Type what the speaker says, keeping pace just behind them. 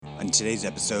On today's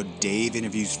episode, Dave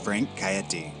interviews Frank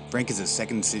Caetti. Frank is a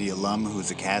Second City alum who is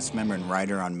a cast member and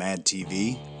writer on Mad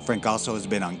TV. Frank also has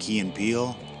been on Key and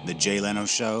Peele, The Jay Leno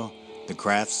Show, The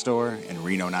Craft Store, and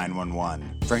Reno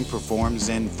 911. Frank performs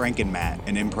in Frank and Matt,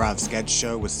 an improv sketch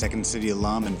show with Second City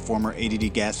alum and former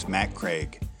ADD guest Matt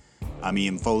Craig. I'm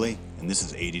Ian Foley, and this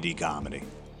is ADD Comedy.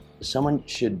 Someone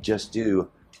should just do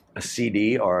a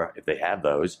CD, or if they have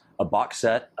those, a box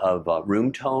set of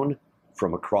room tone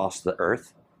from across the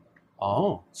earth.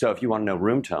 Oh. So if you want to know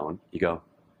room tone, you go, how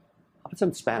about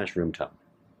some Spanish room tone?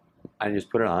 And you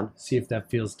just put it on. See if that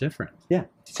feels different. Yeah.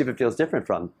 See if it feels different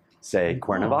from, say,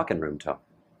 Cuernavacan room tone.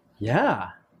 Yeah.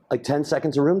 Like 10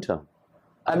 seconds of room tone.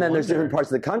 And then there's different parts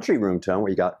of the country room tone where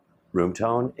you got room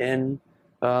tone in,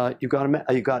 you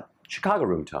got Chicago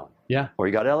room tone. Yeah. Or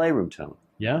you got LA room tone.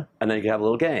 Yeah. And then you can have a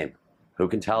little game. Who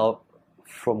can tell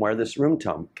from where this room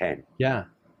tone came? Yeah.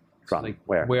 From Like,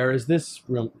 where? Where is this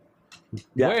room?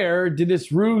 Yeah. Where did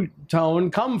this root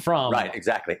tone come from? Right,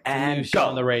 exactly. And And show go.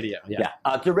 on the radio. Yeah.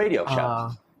 The radio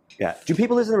show. Yeah. Do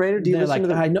people listen to the radio? Do you They're listen like,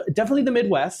 to the I know, definitely the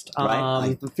Midwest. Right.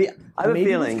 I have a maybe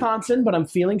feeling. Wisconsin, but I'm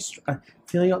feeling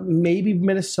maybe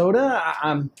Minnesota.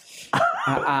 I'm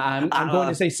going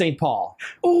to say St. Paul.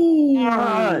 Ooh,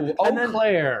 And Eau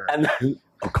Claire. And then,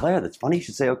 Eau Claire. That's funny you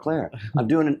should say Eau Claire. I'm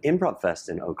doing an improv fest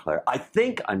in Eau Claire. I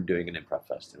think I'm doing an improv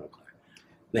fest in Eau Claire.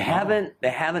 They haven't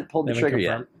pulled the They haven't trigger yet.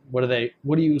 confirmed.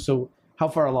 What do you, so how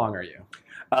far along are you?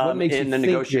 What makes you in the think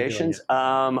you're negotiations,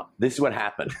 this is what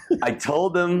happened. I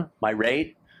told them my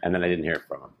rate, and then I didn't hear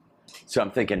from them. So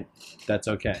I'm thinking, That's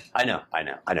okay. I know.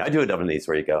 I do a double these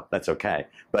where you go, that's okay.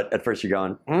 But at first you're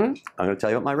going, I'm going to tell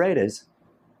you what my rate is.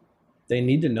 They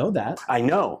need to know that. I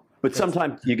know. But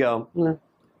sometimes you go,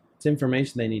 It's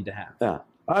information they need to have. yeah,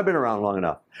 I've been around long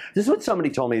enough. This is what somebody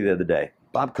told me the other day.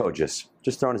 Bob Kogis,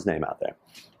 just throwing his name out there.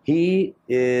 He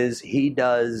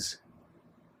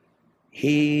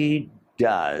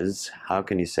does, how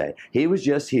can you say? He was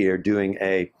just here doing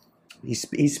he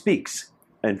speaks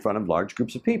in front of large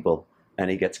groups of people, and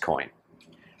he gets coin.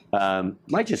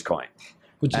 Righteous coin.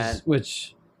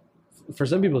 Which for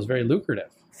some people is very lucrative.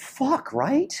 Fuck,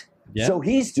 right? Yeah. So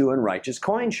he's doing righteous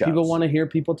coin shows. People want to hear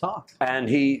people talk. And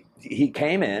he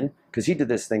came in, because he did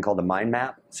this thing called the mind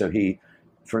map. So I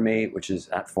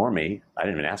didn't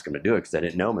even ask him to do it because I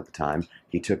didn't know him at the time.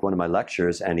 He took one of my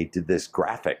lectures and he did this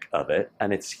graphic of it,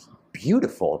 and it's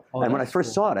beautiful. Oh, and when I that's first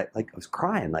cool. saw it, I was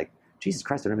crying, like, Jesus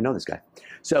Christ, I don't even know this guy.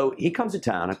 So he comes to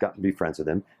town, I've gotten to be friends with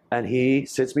him, and he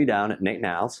sits me down at Nate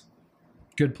Now's.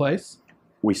 Good place.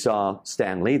 We saw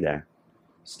Stan Lee there.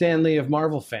 Stan Lee of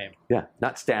Marvel fame. Yeah,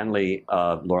 not Stan Lee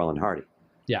of Laurel and Hardy.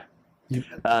 Yeah. That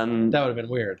Um, would have been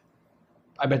weird.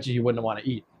 I bet you wouldn't want to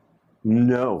eat.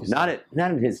 no, not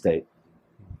in his state.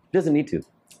 He doesn't need to.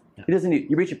 Yeah. He doesn't need.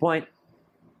 You reach a point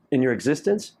in your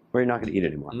existence where you're not going to eat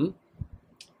anymore. Mhm.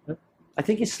 Yep. I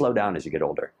think you slow down as you get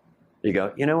older. You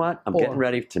go, you know what? I'm getting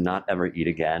ready to not ever eat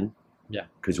again. Yeah.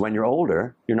 Because when you're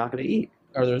older, you're not going to eat.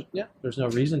 Or there's no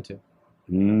reason to.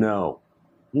 No.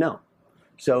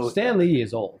 So Stan Lee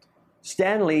is old.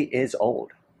 Stan Lee is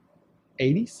old,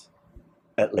 80s?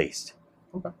 at least.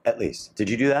 Okay. At least. Did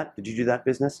you do that? Did you do that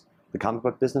business? The comic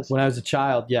book business? When I was a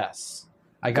child, yes.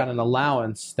 I got an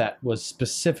allowance that was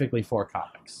specifically for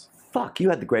comics. Fuck, you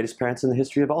had the greatest parents in the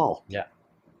history of all.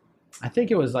 I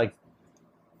think it was like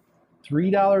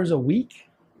 $3 a week.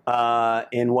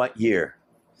 In what year?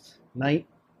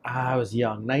 I was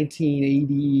young,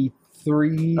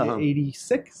 1983 Uh-huh. to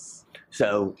 86.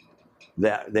 So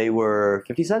that they were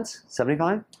 50 cents,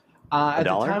 75, At the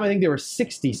dollar? time, I think they were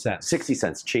 60 cents. 60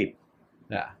 cents, cheap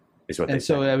Yeah. is what they And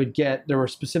so say. I would get, there were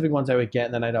specific ones I would get,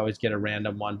 and then I'd always get a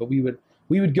random one. But we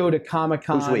would go to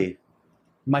Comic-Con. Who's we?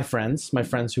 My friends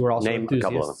who were also Name a enthusiasts.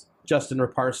 couple of them. Justin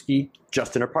Raparsky.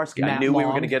 Justin Oparsky. I Matt knew we were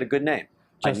Long. going to get a good name.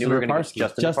 Justin I knew we were going to Raparsky.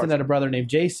 get Justin had a brother named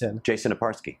Jason. Jason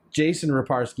Oparsky. Jason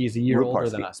Raparsky is a year older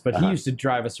than Raparsky. us, but he used to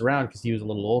drive us around because he was a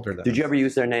little older than us. Did you ever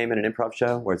use their name in an improv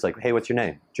show where it's like, hey, what's your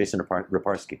name? Jason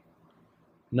Raparsky.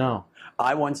 No.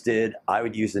 I once did. I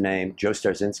would use the name Joe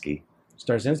Starzinski.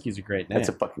 Starzinski's a great name. That's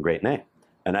a fucking great name.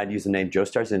 And I'd use the name Joe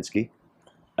Starzinski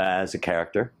as a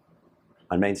character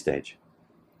on main stage.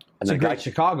 And It's a the great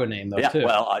Chicago name, though, too.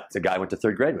 well, the guy I went to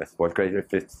third grade with, fourth grade or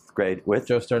fifth grade with.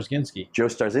 Joe Starzinski. Joe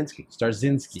Starzinski.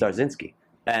 Starzinski.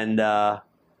 And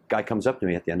guy comes up to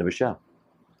me at the end of a show.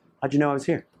 How'd you know I was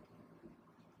here?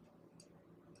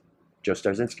 Joe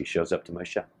Starzinski shows up to my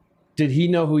show. Did he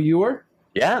know who you were?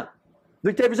 Yeah.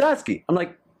 Luke Dabrowski. I'm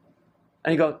like,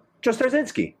 and he goes, Joe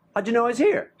Starzinski. How'd you know I was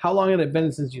here? How long had it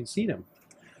been since you'd seen him?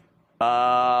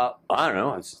 I don't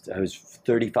know. I was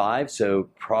 35, so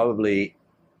probably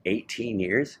 18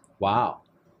 years. Wow.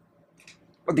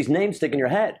 But these names stick in your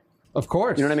head. Of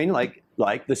course. You know what I mean?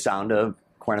 Like the sound of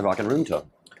Cuernavaca room tone,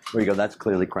 where you go, that's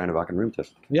clearly Cuernavaca room tone.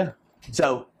 Yeah.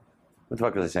 So, what the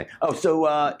fuck was I saying? Oh,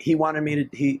 so he wanted me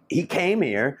to. He came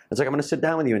here. It's like, I'm going to sit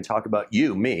down with you and talk about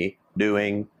me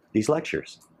doing these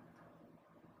lectures.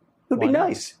 It would be Why not?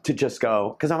 nice to just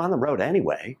go, because I'm on the road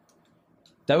anyway.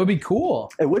 That would be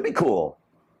cool. It would be cool.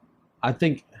 I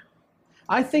think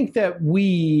that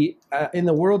we, in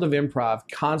the world of improv,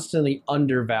 constantly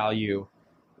undervalue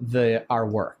our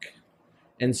work.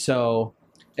 And so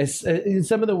it's in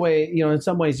some of the way, in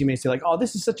some ways you may say like, oh,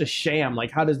 this is such a sham.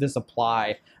 Like, how does this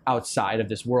apply outside of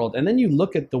this world? And then you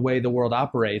look at the way the world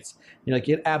operates, you're like,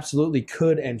 it absolutely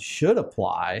could and should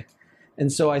apply.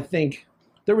 And so I think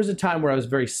there was a time where I was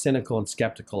very cynical and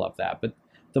skeptical of that. But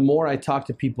the more I talk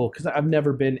to people, because I've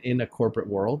never been in a corporate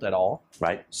world at all.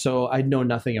 Right. So I know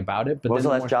nothing about it. But What was the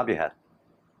last job you had?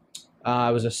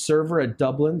 I was a server at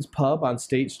Dublin's pub on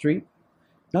State Street.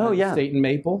 Oh, yeah. State and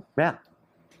Maple. Yeah.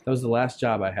 That was the last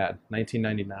job I had,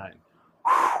 1999.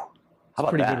 How about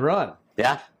Pretty that? good run.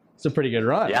 Yeah. It's a pretty good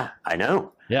run. Yeah, I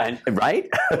know. Yeah. Right?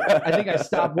 I think I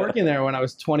stopped working there when I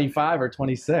was 25 or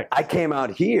 26. I came out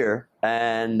here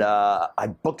and I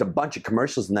booked a bunch of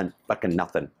commercials and then fucking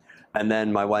nothing. And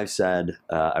then my wife said,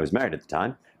 I was married at the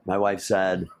time. My wife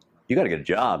said, you got to get a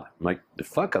job. I'm like, the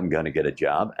fuck I'm going to get a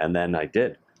job. And then I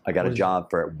did. I got a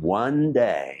job for one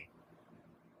day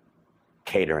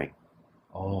catering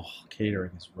Oh,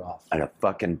 catering is rough. at a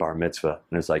fucking bar mitzvah.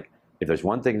 And it's like, if there's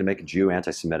one thing to make a Jew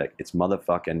anti-Semitic, it's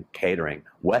motherfucking catering.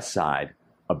 West side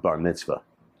of bar mitzvah.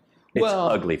 It's Well-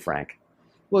 ugly, Frank.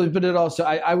 Well, but it also,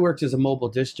 I worked as a mobile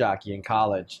disc jockey in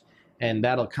college, and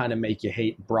that'll kind of make you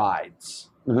hate brides.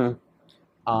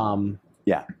 Mm-hmm.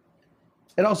 Yeah.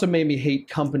 It also made me hate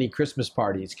company Christmas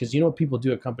parties, because you know what people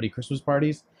do at company Christmas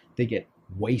parties? They get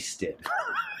wasted.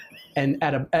 And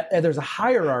there's a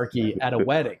hierarchy at a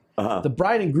wedding. Uh-huh. The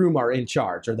bride and groom are in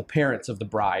charge, or the parents of the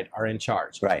bride are in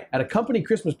charge. Right. At a company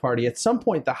Christmas party, at some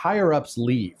point, the higher-ups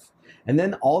leave. And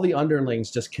then all the underlings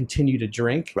just continue to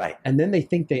drink. Right. And then they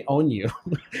think they own you.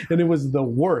 And it was the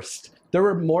worst. There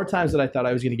were more times that I thought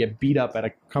I was going to get beat up at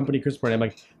a company Christmas party. I'm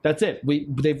like, that's it.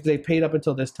 They've paid up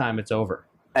until this time. It's over.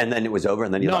 And then it was over,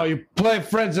 and then you No, left. you play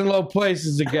Friends in Low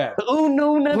Places again. Oh,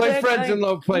 no, not Play that Friends guy. in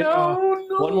Low Places. No,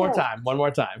 no. One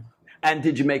more time. And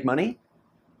did you make money?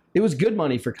 It was good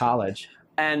money for college.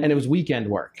 And it was weekend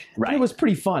work. Right. And it was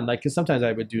pretty fun. Like, because sometimes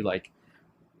I would do like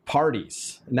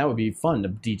parties, and that would be fun to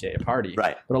DJ a party.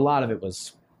 Right. But a lot of it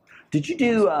was Did you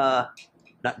do,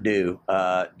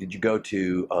 did you go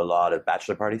to a lot of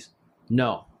bachelor parties?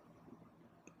 no.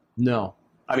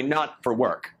 I mean, not for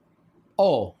work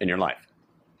Oh, in your life.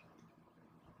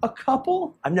 a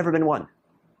couple? I've never been to one.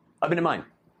 I've been to mine.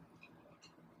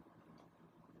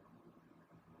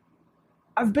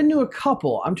 I've been to a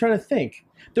couple. I'm trying to think.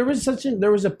 There was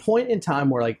a point in time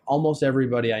where like almost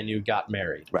everybody I knew got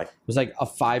married. Right. It was like a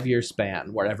 5-year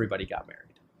span where everybody got married.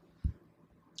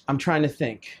 I'm trying to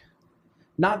think.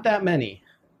 Not that many.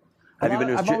 Have you been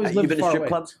to I've always lived far strip away.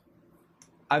 clubs?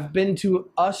 I've been to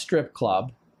a strip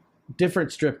club,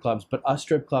 different strip clubs, but a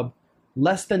strip club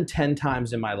less than 10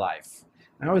 times in my life.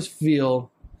 I always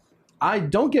feel,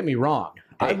 don't get me wrong,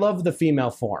 I Hey. love the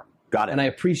female form, Got it. and I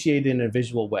appreciate it in a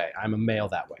visual way. I'm a male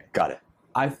that way. Got it.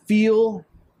 I feel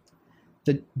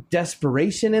the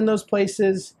desperation in those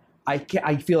places. I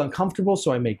feel uncomfortable,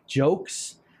 so I make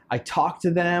jokes. I talk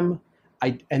to them.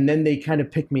 And then they kind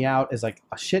of pick me out as like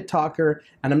a shit talker.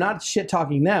 And I'm not shit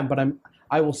talking them, but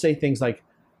I will say things like,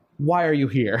 "Why are you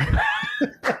here?"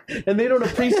 And they don't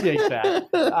appreciate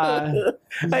that.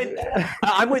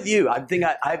 I'm with you. I think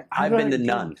I've been to don't-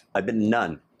 none. I've been to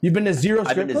none. You've been to zero I've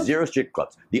strip been to clubs? 0 strip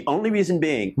clubs. The only reason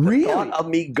being, Really? the thought of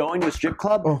me going to a strip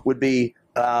club Oh. would be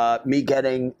me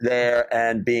getting there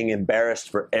and being embarrassed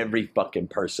for every fucking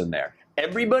person there.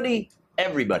 Everybody,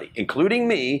 including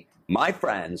me, my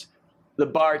friends, the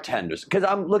bartenders. Because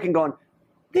I'm looking going,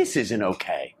 this isn't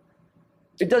okay.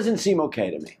 It doesn't seem okay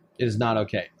to me. It is not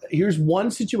okay. Here's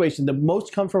one situation, the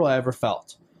most comfortable I ever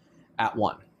felt at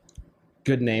one.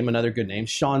 Good name, another good name.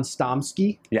 Sean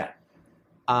Stomsky. Yeah.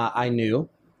 I knew.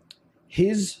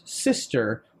 His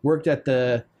sister worked at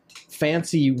the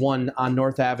fancy one on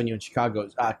North Avenue in Chicago.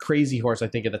 Crazy Horse, I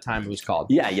think at the time it was called.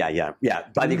 Yeah.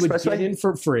 By the We would get expressway? in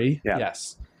for free. Yeah.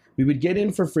 Yes. We would get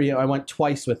in for free. I went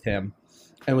twice with him.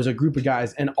 And it was a group of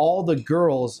guys. And all the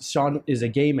girls, Sean is a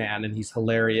gay man, and he's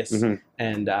hilarious Mhm.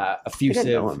 and I think I effusive.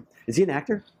 know him. Is he an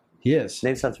actor? He is.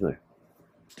 Name sounds familiar.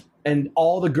 And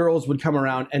all the girls would come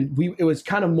around, and it was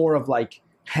kind of more of like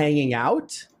hanging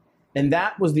out. And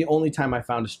that was the only time I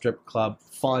found a strip club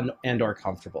fun and or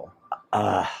comfortable.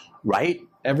 Right?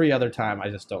 Every other time, I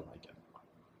just don't like it.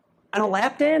 And a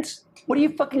lap dance? What are you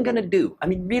fucking gonna do? I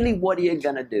mean, really, what are you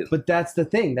gonna do? But that's the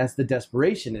thing. That's the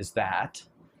desperation, is that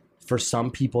for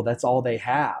some people, that's all they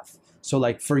have. So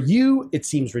like for you, it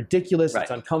seems ridiculous. Right.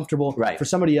 It's uncomfortable. Right. For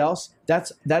somebody else,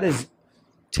 that is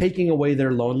taking away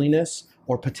their loneliness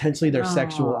or potentially their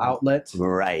sexual outlet.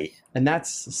 Right. And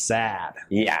that's sad.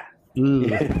 Yeah.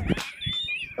 Ugh.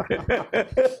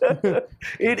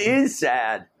 It is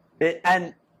sad.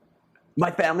 And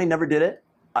my family never did it.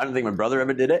 I don't think my brother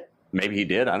ever did it. Maybe he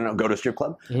did. I don't know. Go to a strip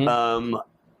club. Mhm.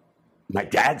 My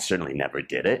dad certainly never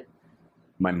did it.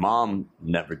 My mom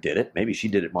never did it. Maybe she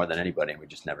did it more than anybody, and we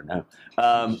just never know.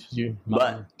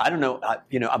 But I don't know.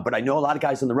 But I know a lot of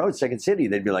guys on the road, Second City.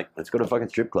 They'd be like, "Let's go to a fucking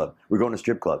strip club. We're going to a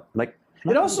strip club." I'm like,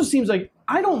 it also seems like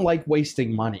I don't like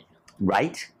wasting money.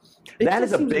 right? It That just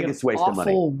is the seems like biggest an waste of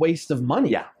money. Awful waste of money.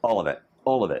 Yeah, all of it.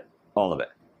 All of it. All of it.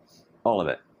 All of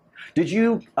it. Did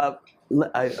you, I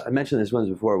mentioned this once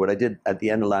before, what I did at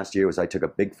the end of last year was I took a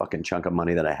big fucking chunk of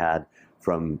money that I had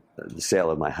from the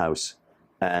sale of my house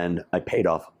and I paid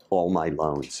off all my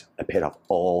loans. I paid off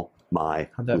all my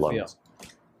How'd that loans. feel?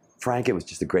 Frank, it was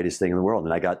just the greatest thing in the world.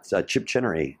 And I got Chip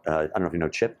Chinnery. I don't know if you know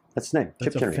Chip. That's his name.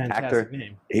 That's Chip a Chinnery. fantastic Actor.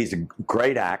 name. He's a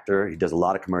great actor. He does a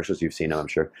lot of commercials. You've seen him, I'm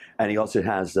sure. And he also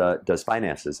does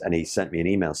finances. And he sent me an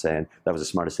email saying that was the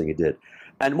smartest thing he did.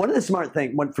 And one of the smart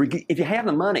things, if you have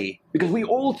the money, because we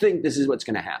all think this is what's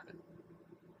going to happen.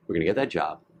 We're going to get that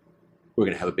job. We're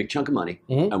going to have a big chunk of money,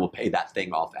 Mhm. and we'll pay that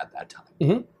thing off at that time.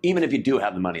 Mhm. Even if you do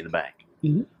have the money in the bank.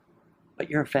 Mhm. But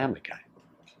you're a family guy.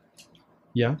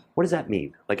 Yeah. What does that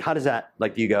mean? Like, how does that,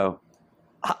 like, do you go,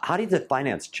 how does the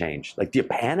finance change? Like, do you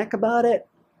panic about it?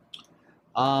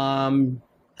 I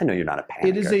know you're not a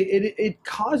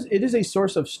panicker. It is a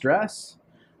source of stress.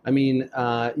 I mean,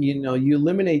 you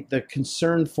eliminate the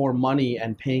concern for money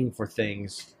and paying for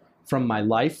things from my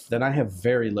life, then I have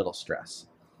very little stress.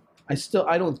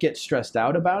 I don't get stressed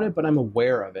out about it, but I'm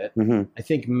aware of it. Mhm. I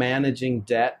think managing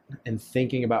debt and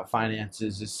thinking about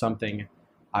finances is something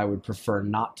I would prefer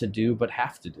not to do, but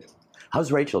have to do.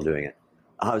 How's Rachel doing it?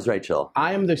 How's Rachel?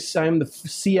 I am the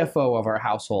CFO of our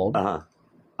household.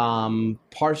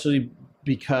 Partially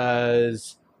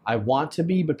because I want to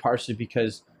be, but partially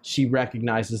because she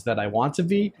recognizes that I want to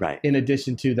be. Right. In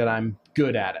addition to that, I'm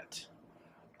good at it.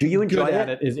 Do you enjoy Good it? at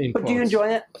it is in But do you quotes. enjoy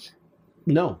it?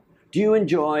 No. Do you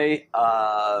enjoy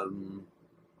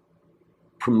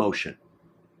promotion?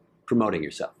 Promoting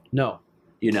yourself? No.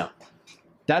 You know.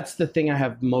 That's the thing I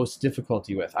have most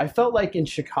difficulty with. I felt like in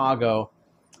Chicago,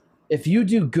 if you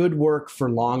do good work for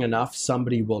long enough,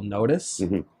 somebody will notice.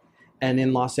 Mhm. And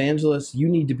in Los Angeles, you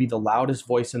need to be the loudest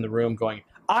voice in the room going,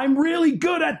 I'm really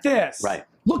good at this. Right.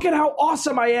 Look at how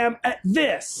awesome I am at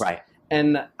this. Right.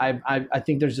 And I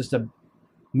think there's just a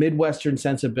Midwestern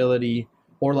sensibility,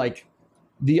 or like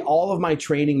all of my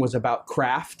training was about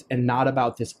craft and not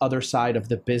about this other side of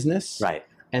the business. Right.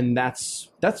 And that's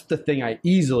the thing I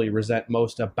easily resent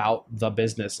most about the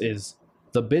business is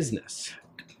the business.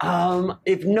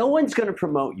 If no one's going to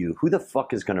promote you, who the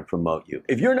fuck is going to promote you?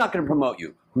 If you're not going to promote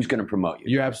you, who's going to promote you?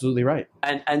 You're absolutely right.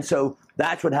 And so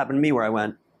that's what happened to me, where I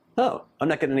went, oh, I'm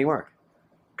not getting any work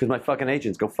because my fucking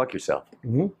agents go fuck yourself.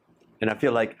 Mm-hmm. And I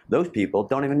feel like those people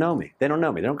don't even know me. They don't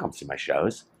know me. They don't come see my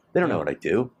shows. They don't know what I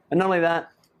do. And not only that,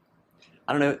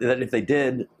 I don't know that if they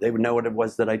did, they would know what it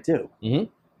was that I do. Mm-hmm.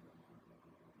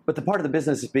 But the part of the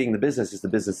business is being the business is the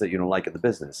business that you don't like at the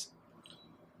business.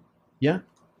 Yeah.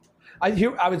 I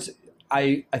think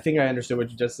I understood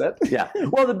what you just said. Yeah.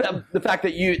 Well, the fact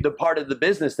that the part of the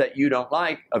business that you don't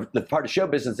like, the part of show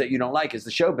business that you don't like, is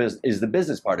the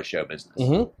business part of show business.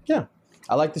 Mm-hmm. Yeah.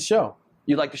 I like the show.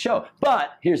 You like the show,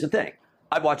 but here's the thing: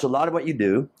 I've watched a lot of what you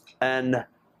do, and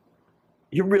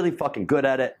you're really fucking good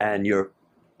at it, and you're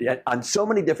on so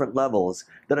many different levels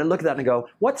that I look at that and go,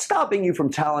 "What's stopping you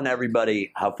from telling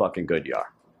everybody how fucking good you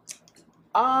are?"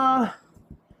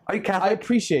 Are you I Catholic?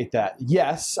 appreciate that.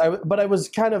 Yes, but I was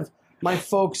kind of, my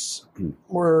folks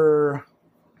were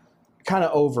kind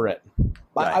of over it.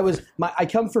 Right. I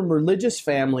come from religious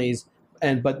families,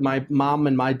 but my mom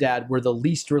and my dad were the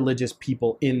least religious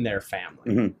people in their family.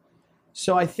 Mhm.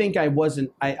 So I think I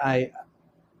wasn't.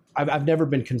 I've never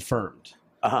been confirmed.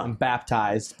 Uh-huh. I'm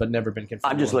baptized, but never been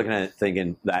confirmed. I'm just looking at it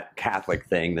thinking that Catholic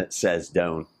thing that says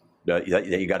that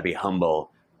you got to be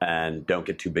humble and don't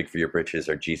get too big for your britches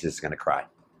or Jesus is going to cry.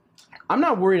 I'm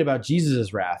not worried about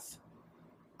Jesus' wrath.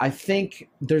 I think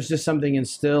there's just something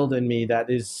instilled in me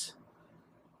that is.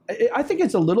 I think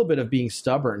it's a little bit of being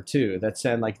stubborn too. That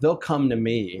saying like they'll come to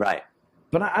me, Right.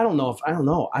 but I don't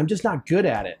know. I'm just not good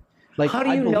at it. Like, How do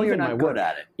I you know believe you're in my not work. good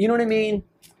at it? You know what I mean?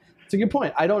 It's a good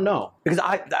point. I don't know. Because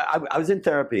I was in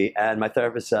therapy and my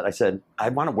therapist said, I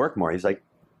want to work more. He's like,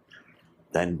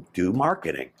 then do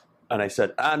marketing. And I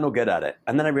said, I'm no good at it.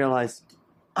 And then I realized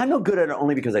I'm no good at it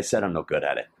only because I said I'm no good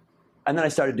at it. And then I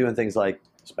started doing things like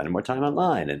spending more time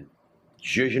online and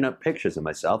zhuzhing up pictures of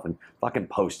myself and fucking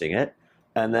posting it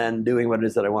and then doing what it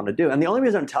is that I want to do. And the only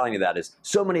reason I'm telling you that is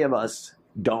so many of us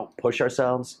don't push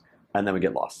ourselves and then we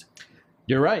get lost.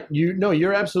 You're right.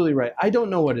 You're absolutely right. I don't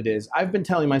know what it is. I've been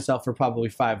telling myself for probably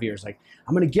 5 years, like,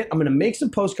 I'm going to make some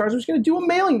postcards. I'm just going to do a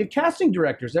mailing to casting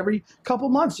directors every couple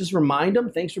months. Just remind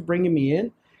them, thanks for bringing me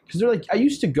in. Because they're like, I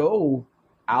used to go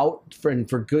out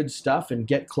for good stuff and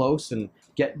get close and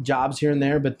get jobs here and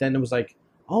there. But then it was like,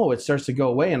 oh, it starts to go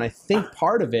away. And I think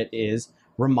part of it is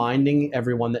reminding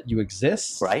everyone that you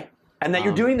exist. Right. And that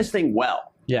you're doing this thing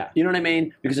well. Yeah. You know what I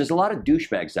mean? Because there's a lot of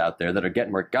douchebags out there that are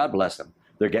getting work. God bless them.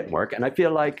 They're getting work. And I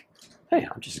feel like, hey,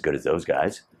 I'm just as good as those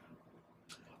guys.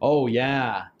 Oh,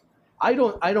 yeah. I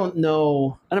don't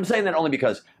know. And I'm saying that only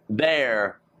because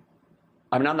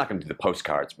I'm not going to do the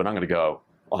postcards, but I'm going to go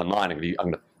online. I'm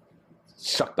going to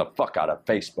suck the fuck out of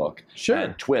Facebook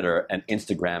and Twitter and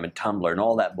Instagram and Tumblr and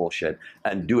all that bullshit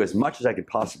and do as much as I could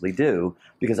possibly do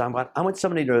because I want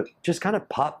somebody to just kind of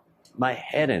pop my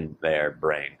head in their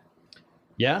brain.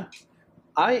 Yeah.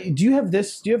 Do you have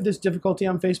this difficulty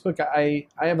on Facebook? I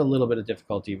have a little bit of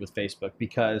difficulty with Facebook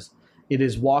because it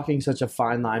is walking such a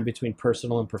fine line between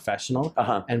personal and professional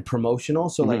and promotional.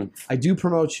 So like I do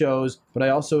promote shows, but I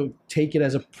also take it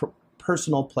as a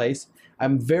personal place.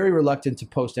 I'm very reluctant to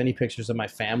post any pictures of my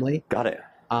family. Got it.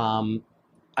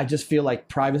 I just feel like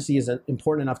privacy is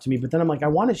important enough to me, but then I'm like, I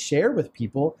want to share with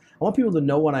people. I want people to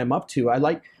know what I'm up to.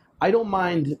 I don't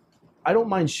mind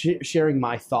sharing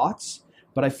my thoughts,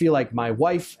 but I feel like my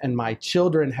wife and my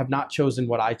children have not chosen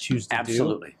what I choose to do.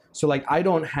 Absolutely. So like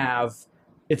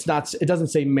it doesn't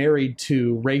say married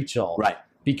to Rachel. Right.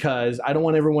 Because I don't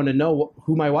want everyone to know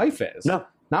who my wife is. No.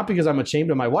 Not because I'm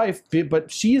ashamed of my wife,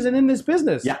 but she isn't in this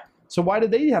business. Yeah. So why do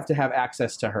they have to have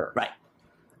access to her? Right.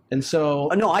 And so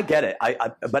no, I get it.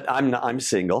 But I'm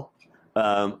single.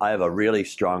 I have a really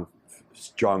strong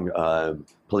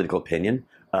political opinion.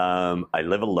 I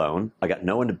live alone. I got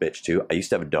no one to bitch to. I used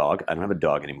to have a dog. I don't have a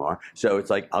dog anymore. So it's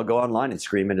like I'll go online and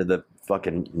scream into the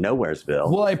fucking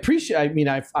nowheresville. Well,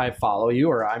 I follow you,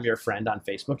 or I'm your friend on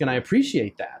Facebook, and I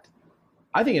appreciate that.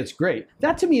 I think it's great.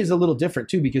 That to me is a little different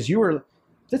too, because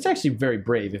that's actually very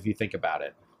brave if you think about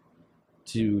it,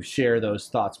 to share those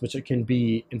thoughts, which it can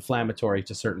be inflammatory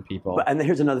to certain people. And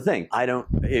here's another thing.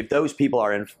 If those people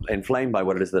are inflamed by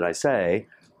what it is that I say,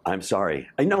 I'm sorry.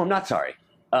 No, I'm not sorry.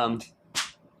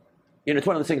 It's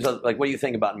one of those things like, what do you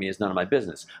think about me is none of my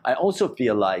business. I also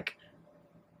feel like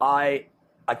I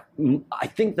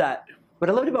think that what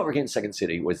I loved about working at Second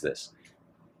City was this.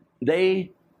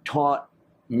 They taught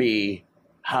me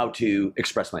how to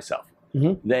express myself.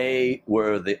 Mm-hmm. They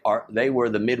were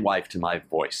the midwife to my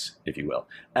voice, if you will.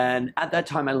 And at that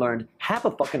time, I learned have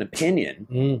a fucking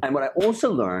opinion. And what I also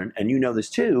learned, and you know this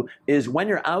too, is when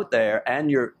you're out there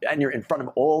and you're in front of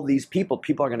all these people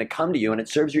are going to come to you, and it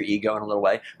serves your ego in a little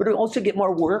way. But you also get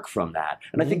more work from that.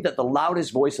 And I think that the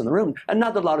loudest voice in the room, and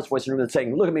not the loudest voice in the room that's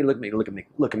saying, "Look at me, look at me, look at me,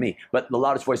 look at me," but the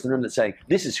loudest voice in the room that's saying,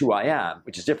 "This is who I am,"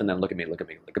 which is different than "Look at me, look at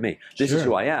me, look at me." This is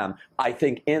who I am. I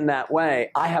think in that way,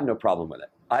 I have no problem with it.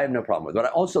 I have no problem with it. What I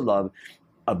also love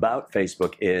about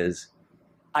Facebook is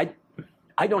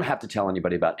I don't have to tell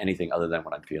anybody about anything other than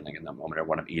what I'm feeling in that moment, or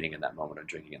what I'm eating in that moment, or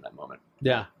drinking in that moment.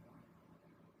 Yeah.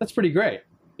 That's pretty great.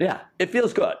 Yeah. It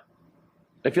feels good.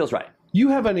 It feels right. You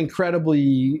have an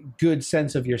incredibly good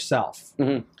sense of yourself.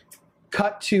 Mm-hmm.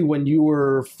 Cut to when you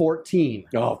were 14.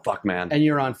 Oh, fuck, man. And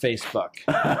you're on Facebook.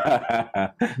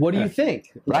 What do you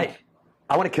think? Right.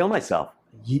 I want to kill myself.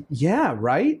 Yeah,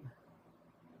 right?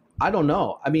 I don't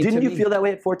know. I mean, didn't you feel that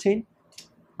way at 14?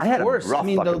 I had a rough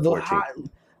fucking 14.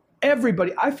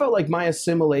 Everybody, I felt like my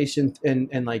assimilation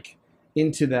and like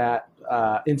into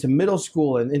middle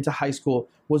school and into high school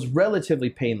was relatively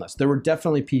painless. There were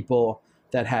definitely people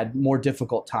that had more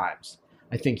difficult times.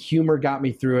 I think humor got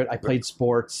me through it. I played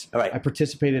sports. Right. I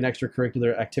participated in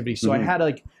extracurricular activities. So I had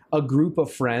like a group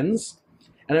of friends.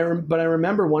 But I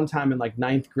remember one time in like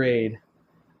 9th grade,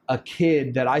 a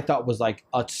kid that I thought was like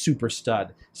a super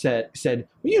stud said,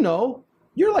 well,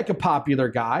 you're like a popular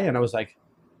guy. And I was like,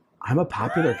 I'm a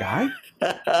popular guy?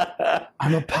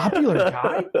 I'm a popular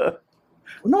guy?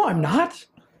 No, I'm not.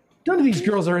 None of these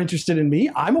girls are interested in me.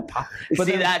 I'm a But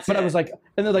I was like,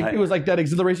 and then like it was like that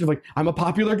exhilaration of like, I'm a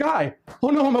popular guy. Oh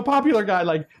no, I'm a popular guy,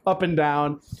 like up and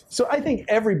down. So I think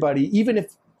everybody, even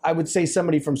if I would say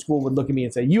somebody from school would look at me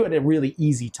and say, you had a really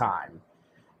easy time.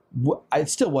 It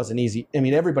still wasn't easy. I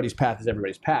mean, everybody's path is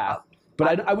everybody's path.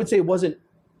 But I would say it wasn't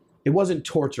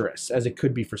torturous as it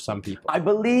could be for some people. I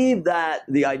believe that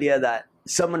the idea that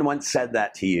someone once said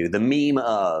that to you, the meme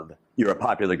of you're a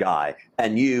popular guy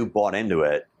and you bought into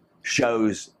it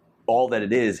shows all that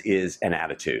it is an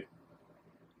attitude.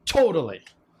 Totally.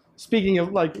 Speaking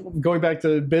of like going back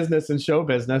to business and show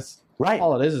business, Right.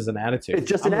 all it is an attitude. It's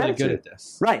just I'm an really attitude. good at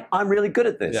this. Right. I'm really good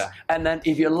at this. Yeah. And then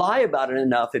if you lie about it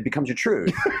enough, it becomes your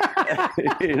truth.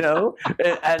 You know?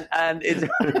 And it's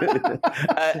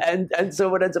and so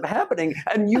what ends up happening,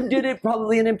 and you did it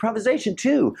probably in improvisation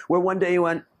too, where one day you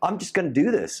went, I'm just gonna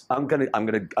do this. I'm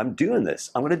doing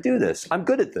this. I'm gonna do this. I'm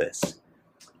good at this.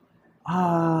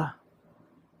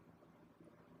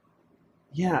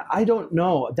 Yeah, I don't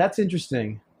know. That's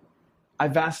interesting. I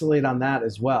vacillate on that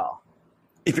as well.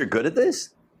 If you're good at this,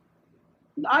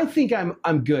 I think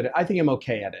I'm good. I think I'm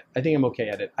okay at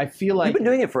it. I feel like you've been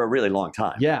doing it for a really long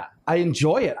time. yeah, I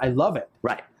enjoy it. I love it.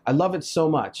 Right. I love it so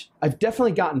much. I've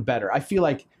definitely gotten better. I feel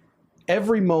like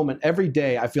every moment, every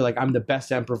day, I feel like I'm the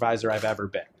best improviser I've ever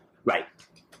been. Right.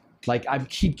 Like I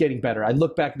keep getting better. I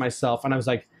look back at myself and I was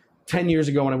like 10 years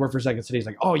ago when I worked for Second City, it's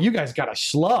like, oh, you guys got a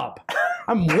schlub.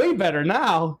 I'm way better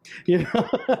now, you know.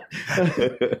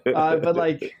 But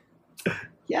like,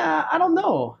 yeah, I don't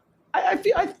know. I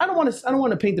feel I don't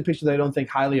want to paint the picture that I don't think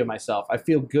highly of myself. I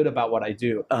feel good about what I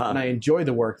do, and I enjoy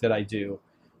the work that I do.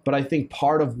 But I think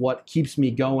part of what keeps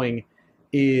me going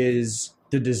is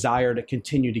the desire to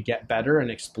continue to get better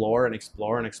and explore and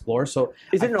explore and explore. So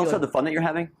Is I it feel also like- the fun that you're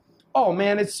having? Oh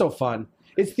man, it's so fun.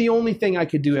 It's the only thing I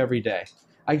could do every day.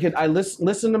 I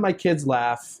listen to my kids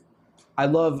laugh.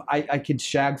 I could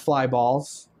shag fly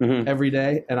balls Mm-hmm. every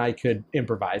day, and I could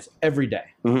improvise every day.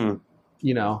 Mm-hmm.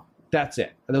 You know, that's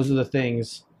it. Those are the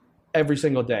things every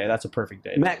single day. That's a perfect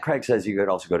day. Matt Craig says you could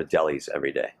also go to delis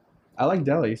every day. I like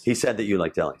delis. He said that you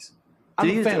like delis. I'm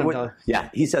Did a you- fan of what- delis. Yeah,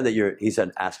 he said that he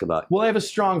said ask about. Well, I have a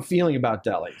strong feeling about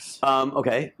delis.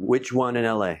 Okay, which one in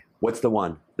LA? What's the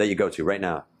one that you go to right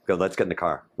now? Go, let's get in the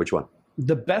car. Which one?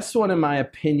 The best one, in my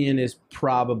opinion, is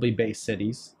probably Bay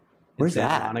Cities. in Where's Santa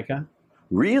that? Monica.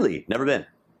 Really? Never been.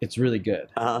 It's really good.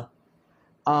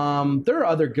 Uh-huh. There are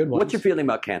other good ones. What's your feeling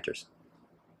about Cantor's?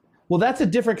 Well, that's a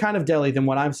different kind of deli than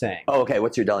what I'm saying. Oh, okay.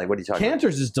 What's your deli? What are you talking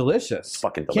Cantor's is delicious.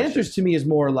 Fucking delicious. Cantor's to me is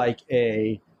more like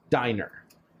a diner.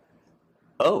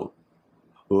 about? Oh.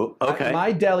 Ooh, okay.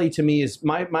 My deli to me is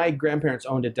my grandparents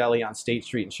owned a deli on State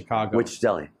Street in Chicago. Which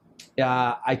deli?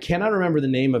 I cannot remember the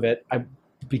name of it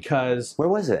because Where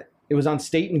was it? it was on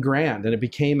State and Grand, and it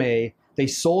became they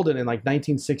sold it in like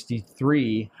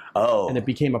 1963, Oh, and it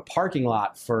became a parking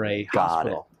lot for a got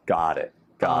hospital. it.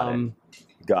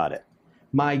 Got it.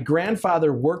 My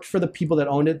grandfather worked for the people that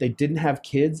owned it. They didn't have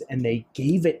kids, and they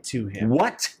gave it to him.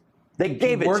 What? They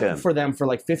gave He it worked to him. for them for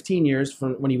like 15 years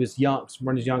from when he was young,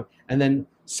 and then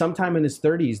sometime in his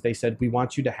 30s, they said, "We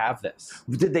want you to have this."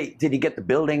 Did he get the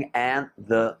building and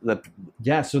the?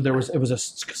 Yeah, so it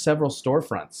was several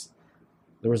storefronts.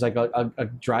 There was like a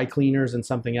dry cleaners and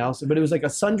something else, but it was like a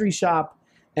sundry shop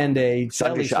and a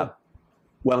Sundry deli. shop.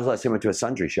 When was the last time you went to a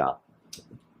sundry shop?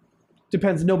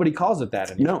 Depends. Nobody calls it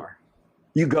that anymore.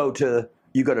 You go to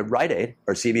Rite Aid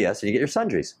or CVS and you get your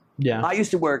sundries. Yeah. I used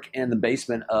to work in the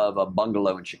basement of a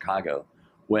bungalow in Chicago,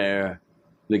 where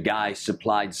the guy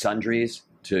supplied sundries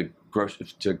to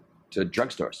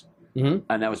drugstores, Mhm.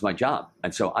 and that was my job.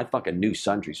 And so I fucking knew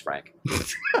sundries, Frank.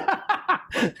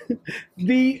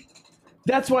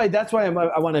 That's why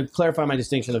I want to clarify my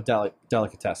distinction of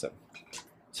delicatessen.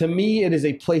 To me, it is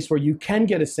a place where you can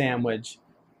get a sandwich,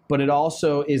 but it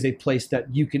also is a place that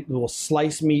will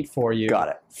slice meat for you. Got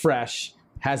it. Fresh,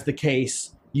 has the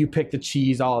case, you pick the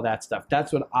cheese, all of that stuff.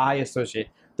 That's what I associate.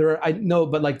 Then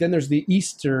there's the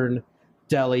Eastern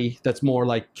deli that's more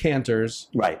like Cantor's,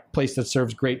 Right. place that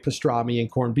serves great pastrami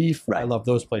and corned beef. Right. I love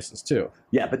those places too.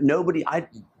 Yeah, but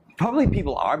probably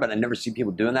people are, but I never see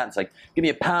people doing that. It's like, give me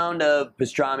a pound of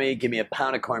pastrami, give me a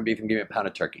pound of corned beef, and give me a pound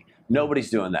of turkey. Nobody's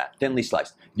doing that. Thinly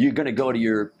sliced. You're going to go to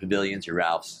your Pavilions, your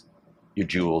Ralph's, your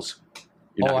Jewels.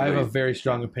 You're not I gonna have a go- very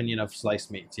strong opinion of sliced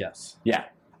meats, yes. Yeah.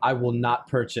 I will not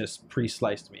purchase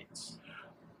pre-sliced meats.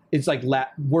 It's like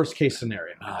worst case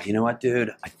scenario. Oh, you know what, dude?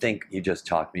 I think you just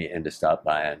talked me into stop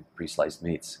buying pre-sliced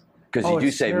meats. Because Oh, you do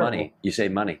it's save terrible. money. You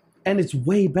save money. And it's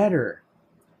way better.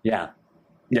 Yeah.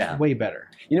 Yeah. Way better.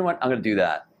 You know what? I'm going to do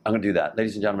that.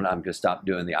 Ladies and gentlemen, I'm going to stop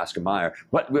doing the Oscar Mayer.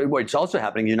 What's also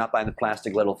happening, you're not buying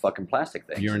the little fucking plastic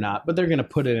thing. You're not, but they're going to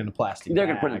put it in a plastic They're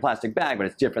going to put it in a bag. plastic bag, but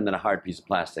it's different than a hard piece of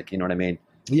plastic. You know what I mean?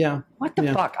 Yeah. What the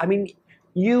Yeah. fuck? I mean,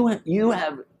 you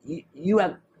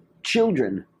have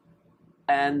children,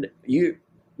 and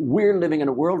we're living in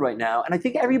a world right now, and I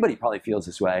think everybody probably feels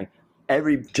this way.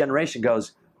 Every generation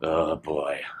goes, oh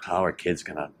boy, how are kids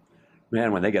gonna?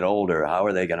 Man, when they get older, how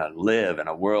are they gonna live in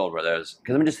a world where there's?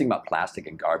 Because I'm just thinking about plastic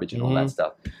and garbage and all that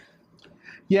stuff.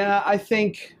 Yeah, I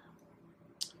think.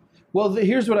 Well,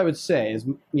 here's what I would say: is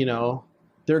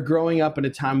they're growing up in a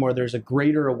time where there's a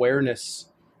greater awareness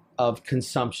of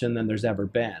consumption than there's ever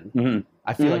been. Mm-hmm.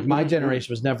 I feel like my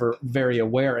generation was never very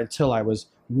aware until I was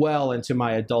well into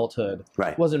my adulthood.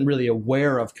 Right. Wasn't really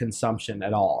aware of consumption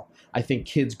at all. I think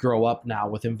kids grow up now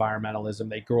with environmentalism.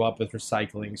 They grow up with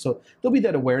recycling. So there'll be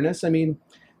that awareness. I mean,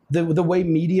 the way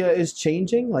media is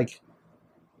changing, like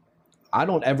I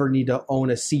don't ever need to own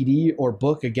a CD or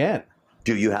book again.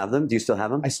 Do you have them? Do you still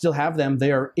have them? I still have them.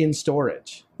 They are in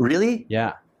storage. Really?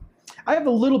 Yeah. I have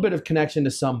a little bit of connection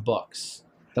to some books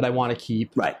that I want to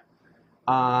keep. Right.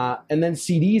 And then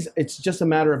CDs, it's just a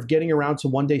matter of getting around to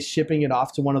one day shipping it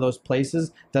off to one of those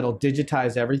places that'll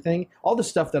digitize everything. All the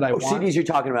stuff that I want. CDs you're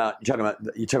talking about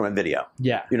video.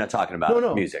 Yeah. You're not talking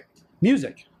about music.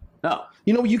 Music. No.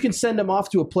 You can send them off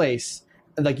to a place.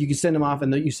 Like you can send them off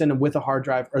and you send them with a hard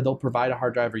drive, or they'll provide a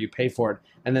hard drive or you pay for it.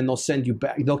 And then they'll send you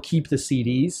back. They'll keep the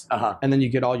CDs and then you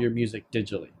get all your music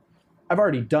digitally. I've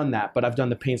already done that, but I've done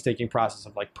the painstaking process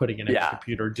of like putting it in a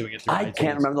computer, doing it through I iTunes.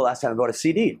 can't remember the last time I bought a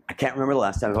CD.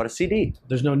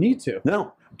 There's no need to.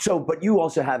 No. So, but you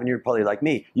also have, and you're probably like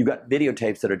me, you got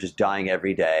videotapes that are just dying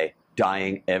every day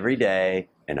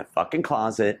in a fucking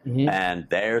closet. Mm-hmm. And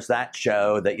there's that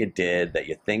show that you did that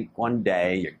you think one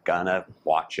day you're gonna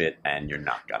watch it and you're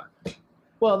not gonna.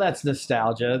 Well, that's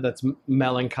nostalgia. That's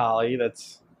melancholy.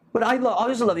 But I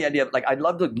also love the idea of, like, I'd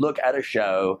love to look at a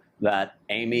show that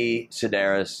Amy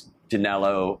Sedaris,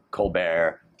 Danilo,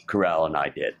 Colbert, Carell, and I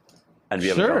did. And be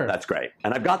able to go, that's great.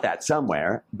 And I've got that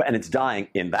somewhere, and it's dying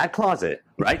in that closet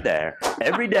right there.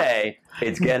 Every day,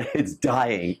 it's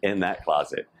dying in that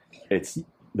closet.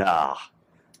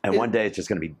 And one day it's just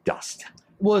going to be dust.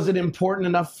 Well, is it important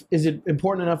enough? Is it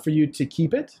important enough for you to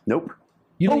keep it? Nope.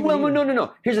 No.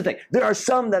 No. Here's the thing. There are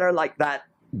some that are like that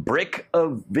brick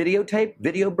of video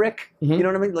brick. Mm-hmm. You know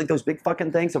what I mean? Like those big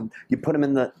fucking things. So you put them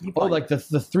in the. Like the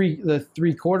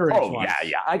 3/4 inch ones.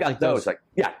 Yeah. I got like those. Like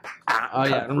yeah. Oh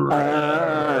yeah.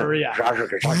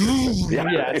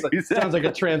 Yeah. It sounds like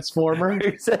a transformer.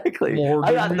 Exactly.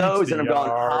 I got those, and I'm going,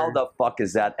 how the fuck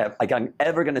is that? Like I'm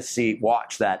ever gonna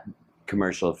watch that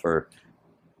commercial for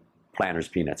Planters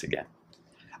Peanuts again?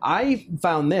 I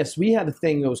found this. We had a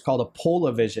thing that was called a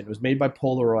Polavision. It was made by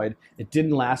Polaroid. It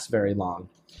didn't last very long,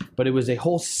 but it was a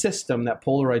whole system that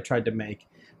Polaroid tried to make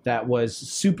that was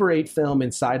Super 8 film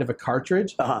inside of a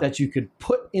cartridge that you could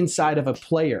put inside of a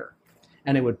player,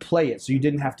 and it would play it, so you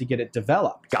didn't have to get it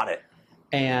developed. Got it.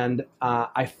 And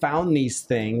I found these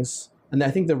things, and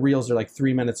I think the reels are like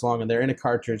 3 minutes long, and they're in a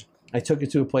cartridge. I took it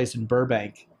to a place in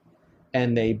Burbank,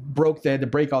 and they had to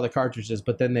break all the cartridges,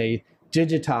 but then they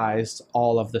digitized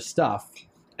all of the stuff.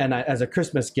 And as a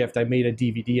Christmas gift, I made a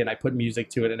DVD and I put music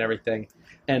to it and everything.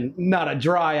 And not a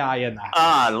dry eye in that.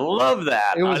 I love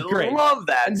that. It was great. I love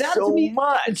that, and that so to me,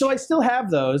 much. And so I still have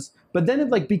those, but then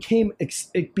it became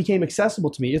accessible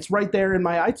to me. It's right there in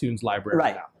my iTunes library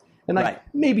now. And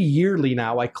maybe yearly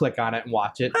now I click on it and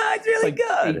watch it. It's really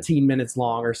good. 18 minutes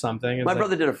long or something. My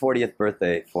brother did a 40th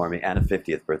birthday for me and a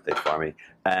 50th birthday for me.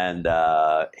 And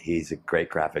he's a great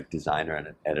graphic designer and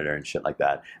an editor and shit like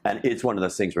that. And it's one of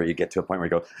those things where you get to a point where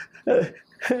you go,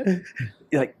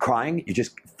 you're like crying. You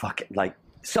just fucking like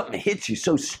something hits you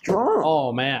so strong.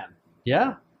 Oh, man.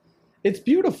 Yeah. It's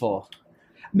beautiful.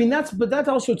 I mean, that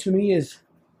also to me is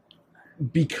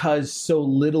because so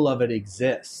little of it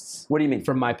exists. What do you mean?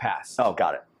 From my past. Oh,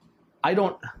 got it.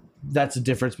 That's the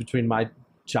difference between my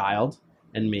child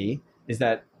and me, is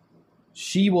that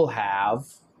she will have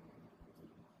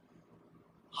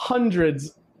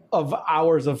hundreds of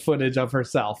hours of footage of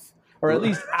herself, or at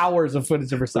least hours of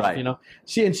footage of herself, right. You know?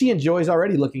 She enjoys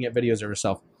already looking at videos of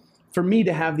herself. For me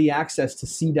to have the access to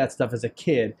see that stuff as a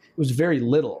kid, it was very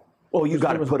little. Oh, you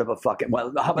got to put up a fucking,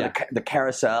 well, how about the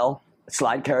carousel,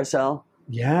 slide carousel?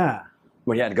 Yeah.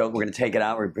 Where you had to go, we're going to take it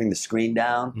out, we're going to bring the screen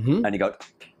down, and you go,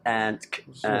 and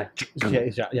yeah.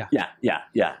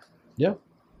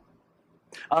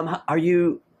 Are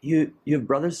you have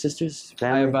brothers, sisters,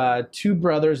 family? I have 2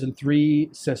 brothers and 3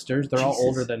 sisters. They're all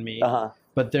older than me.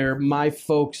 But they're my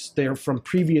folks. They're from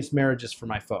previous marriages for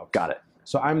my folks. Got it.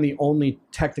 So I'm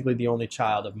technically the only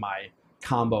child of my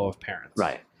combo of parents.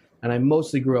 Right. And I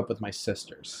mostly grew up with my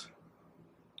sisters.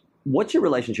 What's your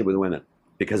relationship with women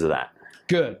because of that?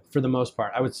 Good, for the most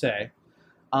part, I would say.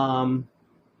 I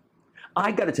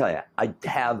got to tell you, I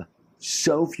have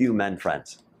so few men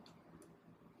friends.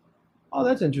 Oh,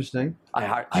 that's interesting. Do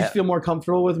you feel more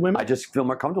comfortable with women? I just feel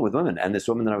more comfortable with women. And this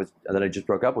woman that I just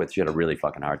broke up with, she had a really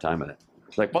fucking hard time with it.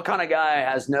 It's like, what kind of guy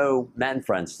has no men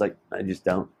friends? It's like, I just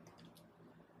don't.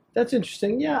 That's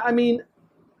interesting. Yeah, I mean,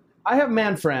 I have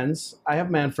man friends, I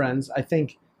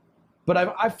think,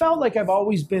 But I felt like I've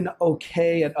always been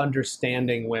okay at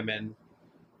understanding women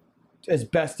as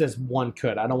best as one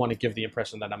could. I don't want to give the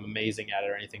impression that I'm amazing at it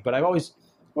or anything, but I've always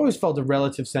felt a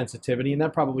relative sensitivity, and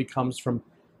that probably comes from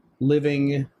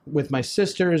living with my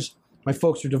sisters. My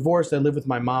folks were divorced. I lived with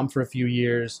my mom for a few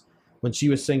years when she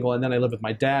was single, and then I lived with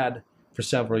my dad for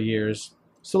several years.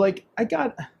 So like I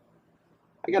got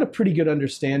a pretty good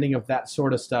understanding of that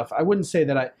sort of stuff. I wouldn't say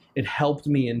that it helped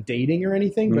me in dating or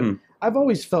anything, but I've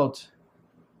always felt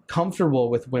comfortable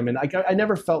with women. I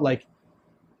never felt like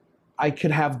I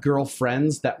could have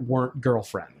girlfriends that weren't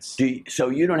girlfriends. So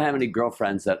you don't have any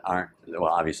girlfriends that aren't, well,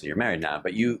 obviously you're married now,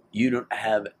 but you don't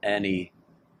have any,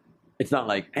 it's not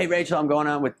like, hey, Rachel, I'm going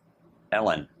out with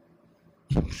Ellen.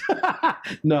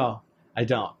 No, I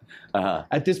don't.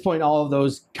 At this point, all of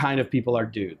those kind of people are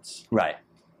dudes. Right.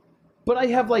 But I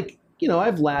have I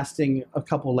have a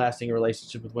couple lasting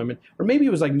relationships with women, or maybe it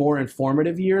was like more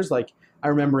informative years. Like I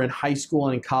remember in high school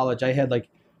and in college, I had like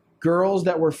girls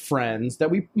that were friends that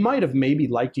we might have maybe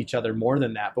liked each other more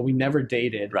than that, but we never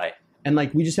dated. Right. And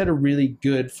like we just had a really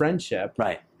good friendship.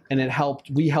 Right. And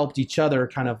we helped each other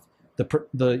kind of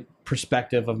the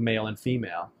perspective of male and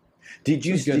female. Have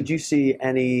you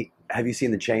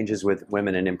seen the changes with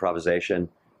women in improvisation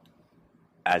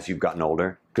as you've gotten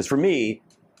older? Because for me,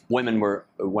 when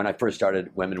I first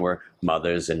started, women were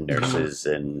mothers and nurses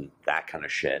and that kind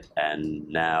of shit. And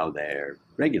now they're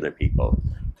regular people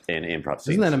in improv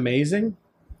scenes. Isn't that amazing?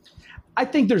 I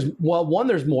think there's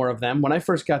more of them. When I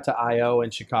first got to IO in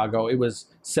Chicago, it was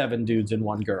 7 dudes and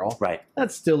 1 girl. Right.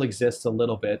 That still exists a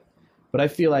little bit. But I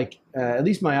feel like, at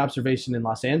least my observation in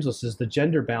Los Angeles is the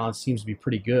gender balance seems to be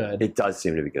pretty good. It does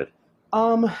seem to be good.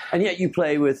 And yet you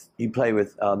play with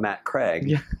Matt Craig.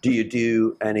 Yeah. Do you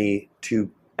do any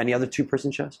other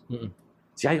 2-person shows? Mm-mm.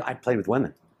 See, I played with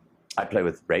women. I played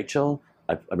with Rachel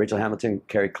Hamilton,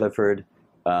 Carrie Clifford.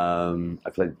 I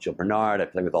played with Jill Bernard. I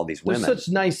played with all these women. There's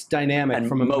such nice dynamic and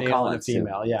from a Mo male Collins, and a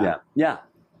female. too. Yeah.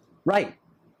 Right.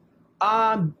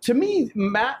 To me,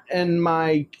 Matt and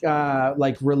my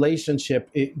relationship,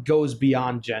 it goes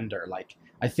beyond gender. Like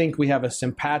I think we have a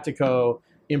simpatico,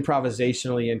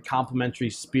 improvisationally and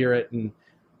complementary spirit and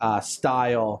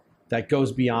style that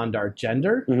goes beyond our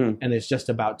gender, and it's just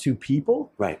about 2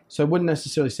 people. Right. So I wouldn't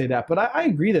necessarily say that, but I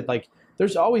agree that like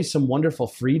there's always some wonderful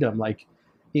freedom, like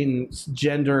in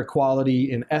gender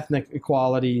equality, in ethnic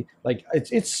equality. Like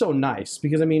it's so nice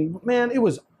because I mean, man, it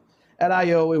was at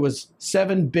IO. It was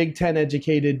 7 Big Ten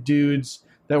educated dudes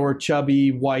that were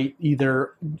chubby, white,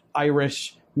 either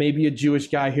Irish, maybe a Jewish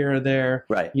guy here or there.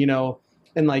 Right.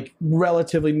 And like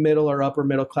relatively middle or upper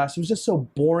middle class. It was just so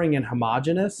boring and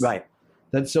homogenous. Right.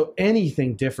 That so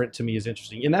anything different to me is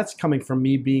interesting, and that's coming from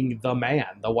me being the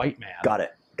white man. Got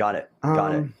it.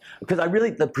 Because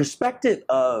the perspective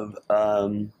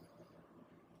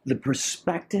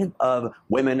of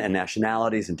women and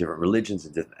nationalities and different religions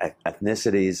and different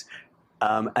ethnicities,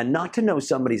 and not to know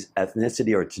somebody's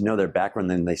ethnicity or to know their background,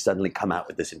 then they suddenly come out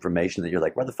with this information that you're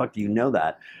like, where the fuck do you know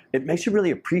that? It makes you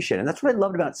really appreciate it. And that's what I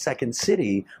loved about Second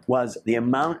City was the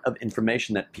amount of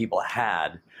information that people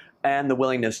had and the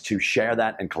willingness to share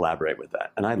that and collaborate with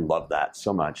that. And I love that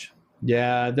so much.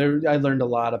 Yeah, I learned a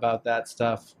lot about that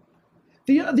stuff.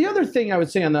 The other thing I would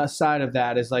say on the side of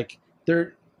that is like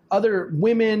there other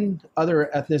women, other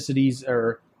ethnicities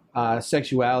or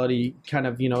sexuality kind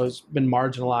of, has been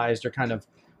marginalized or kind of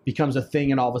becomes a thing,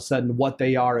 and all of a sudden what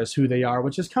they are is who they are,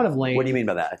 which is kind of lame. What do you mean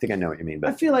by that? I think I know what you mean by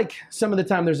that. I feel like some of the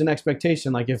time there's an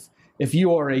expectation, like if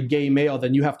you are a gay male,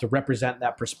 then you have to represent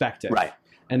that perspective. Right.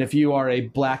 And if you are a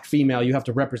black female, you have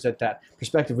to represent that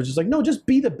perspective, which is like, no, just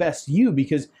be the best you,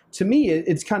 because to me,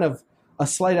 it's kind of a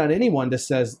slight on anyone to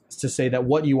say that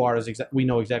what you are is we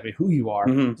know exactly who you are.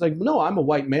 Mm-hmm. It's like, no, I'm a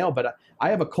white male, but I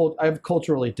have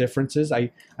culturally differences.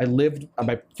 My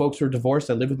folks were divorced.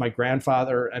 I lived with my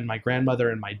grandfather and my grandmother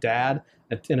and my dad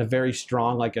in a very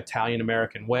strong, like Italian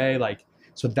American way. Like,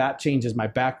 so that changes my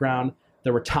background.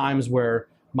 There were times where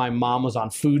my mom was on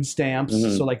food stamps.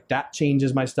 Mm-hmm. So like that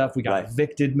changes my stuff. We got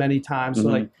evicted many times. Mm-hmm.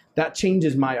 So like that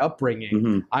changes my upbringing.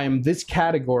 Mm-hmm. I am this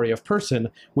category of person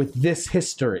with this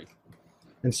history.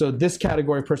 And so this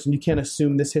category of person, you can't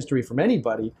assume this history from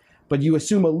anybody, but you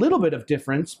assume a little bit of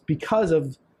difference because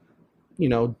of,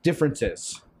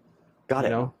 differences. Got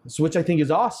it. So, which I think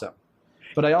is awesome.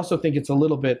 But I also think it's a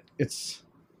little bit, it's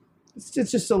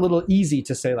just a little easy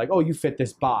to say like, oh, you fit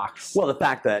this box. Well, the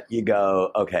fact that you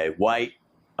go, okay, white,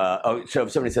 so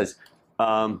if somebody says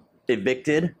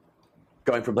evicted,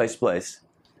 going from place to place,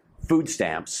 food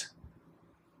stamps,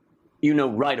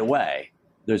 right away,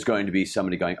 there's going to be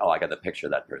somebody going, oh, I got the picture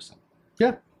of that person.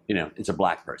 Yeah. It's a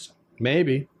black person.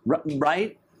 Maybe.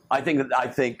 Right? I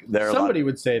think there are Somebody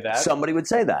would say that. somebody would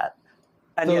say that.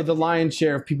 And So yet, the lion's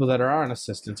share of people that are on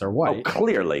assistance are white.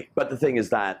 clearly. But the thing is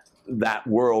that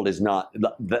world is not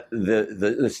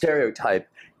the stereotype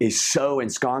is so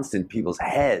ensconced in people's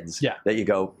heads Yeah. that you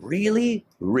go, really?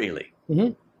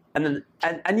 Mhm. And then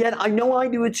and yet I know I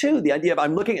do it too. The idea of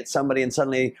I'm looking at somebody and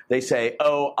suddenly they say,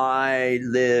 "Oh, I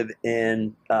live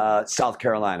in South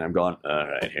Carolina." I'm going, "All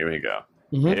right, here we go.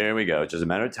 Mhm. Here we go. It's just a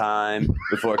matter of time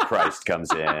before Christ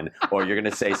comes in." Or you're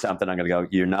going to say something. I'm going to go,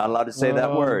 "You're not allowed to say that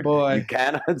Oh, word. boy. You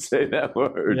cannot say that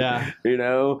word." Yeah. You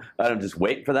know, I'm just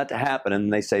waiting for that to happen.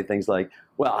 And they say things like,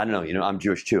 "Well, I don't know. You know, I'm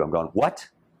Jewish too." I'm going, "What?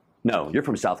 No, you're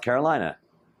from South Carolina.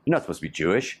 You're not supposed to be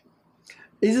Jewish."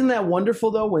 Isn't that wonderful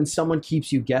though when someone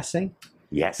keeps you guessing?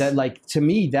 Yes. That, like, to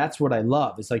me, that's what I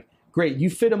love. It's like, great,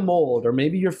 you fit a mold, or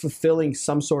maybe you're fulfilling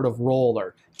some sort of role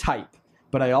or type.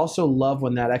 But I also love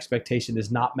when that expectation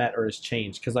is not met or is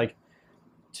changed. Because, like,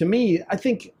 to me, I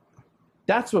think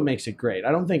that's what makes it great.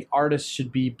 I don't think artists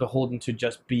should be beholden to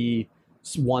just be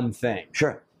one thing.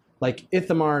 Sure. Like,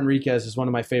 Ithamar Enriquez is one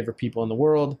of my favorite people in the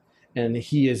world, and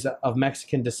he is of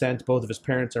Mexican descent. Both of his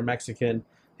parents are Mexican.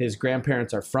 His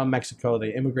grandparents are from Mexico.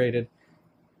 They immigrated.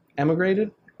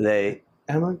 Emigrated? They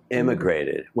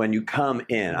immigrated. When you come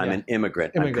in, I'm Yeah. an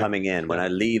immigrant. Immigrant. I'm coming in. When I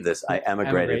leave this, I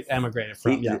emigrated. Emigrated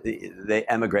from, yeah. They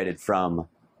emigrated from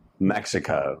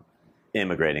Mexico,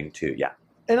 immigrating to, yeah.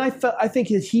 And I think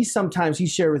that he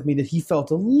shared with me that he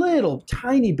felt a little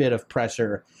tiny bit of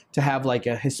pressure to have like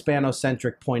a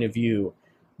Hispanocentric point of view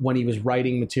when he was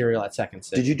writing material at Second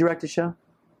City. Did you direct a show?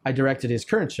 I directed his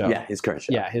current show. Yeah, his current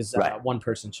show. Yeah, his Right.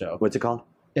 one-person show. What's it called?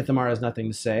 Ithamar Has Nothing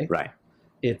to Say. Right.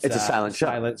 It's a silent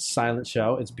show. Silent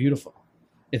show. It's beautiful.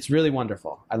 It's really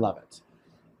wonderful. I love it,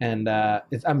 and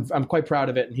I'm quite proud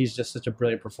of it. And he's just such a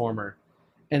brilliant performer,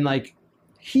 and like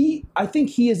I think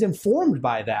he is informed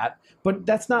by that, but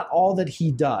that's not all that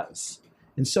he does.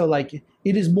 And so like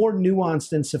it is more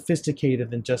nuanced and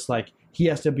sophisticated than just like he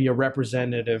has to be a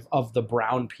representative of the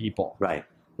brown people. Right.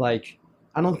 Like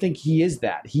I don't think he is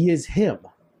that. He is him.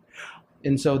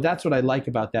 And so that's what I like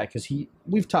about that, because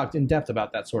we've talked in depth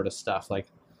about that sort of stuff. Like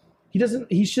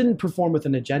he shouldn't perform with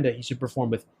an agenda. He should perform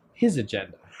with his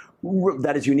agenda.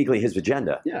 That is uniquely his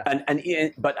agenda. Yeah.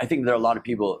 But I think there are a lot of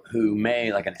people who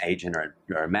may, like an agent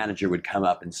or a manager, would come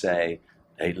up and say,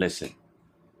 "Hey, listen,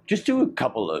 just do a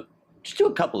couple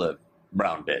of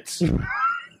brown bits."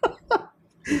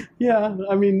 Yeah,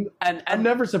 I mean, And I'm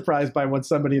never surprised by what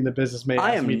somebody in the business may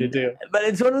ask me to do. But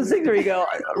it's one of those things where you go,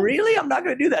 "Really? I'm not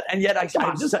going to do that." And yet I Come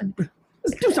on, just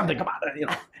do something. Come on, you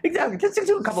know. exactly. Just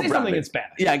do a couple Say of brown something in bits.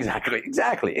 Spanish. Yeah,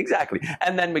 exactly.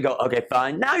 And then we go, "Okay,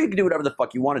 fine. Now you can do whatever the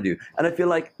fuck you want to do." And I feel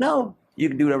like, no, you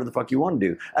can do whatever the fuck you want to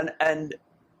do. And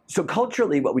so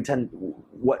culturally,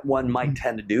 what one might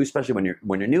tend to do, especially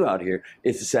when you're new out here,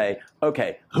 is to say,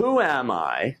 "Okay, who am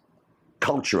I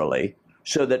culturally?"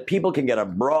 So that people can get a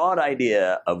broad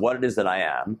idea of what it is that I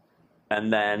am,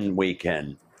 and then we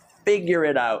can figure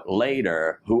it out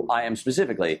later who I am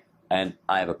specifically. And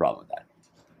I have a problem with that.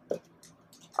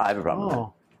 I have a problem with that.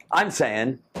 Oh, I'm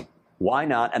saying, why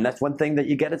not? And that's one thing that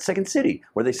you get at Second City,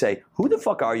 where they say, "Who the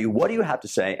fuck are you? What do you have to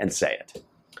say?" And say it.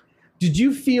 did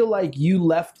you feel like you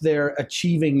left there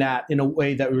achieving that in a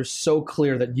way that was so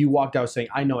clear that you walked out saying,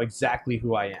 "I know exactly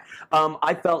who I am"?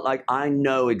 I felt like I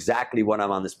know exactly what I'm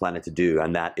on this planet to do,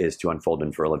 and that is to unfold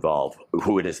and evolve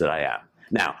who it is that I am.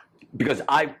 Now, because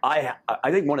I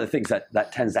think one of the things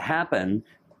that tends to happen,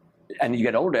 and as you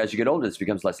get older, this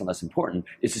becomes less and less important,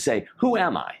 is to say, "Who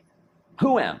am I?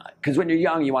 Who am I?" Because when you're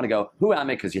young, you want to go, "Who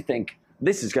am I?" Because you think,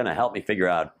 this is going to help me figure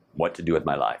out what to do with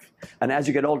my life. And as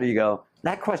you get older, you go,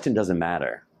 that question doesn't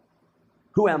matter.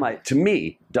 Who am I, to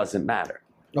me, doesn't matter.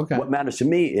 Okay. What matters to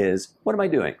me is, what am I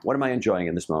doing? What am I enjoying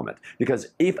in this moment? Because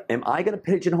am I going to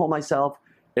pigeonhole myself?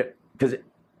 Because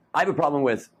I have a problem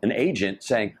with an agent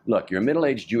saying, "Look, you're a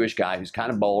middle-aged Jewish guy who's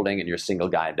kind of balding and you're a single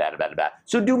guy, blah, blah, blah, blah.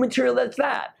 So do material that's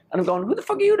that." And I'm going, who the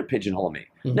fuck are you to pigeonhole me?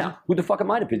 Mhm. Now, who the fuck am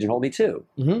I to pigeonhole me too?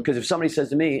 Mhm. Because if somebody says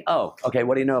to me, "Oh, okay,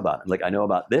 what do you know about it?" Like, I know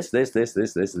about this.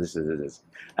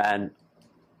 And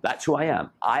that's who I am.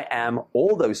 I am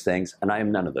all those things, and I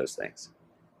am none of those things.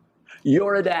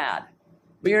 You're a dad,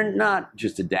 but you're not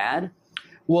just a dad.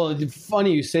 Well, it's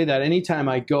funny you say that. Anytime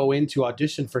I go into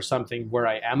audition for something where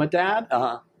I am a dad,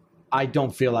 Uh-huh. I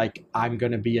don't feel like I'm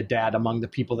going to be a dad among the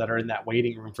people that are in that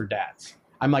waiting room for dads.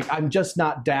 I'm like, I'm just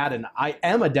not dad, and I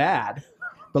am a dad.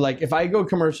 But like, if I go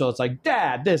commercial, it's like,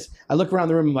 "Dad, this." I look around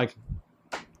the room, I'm like,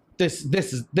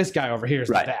 this guy over here is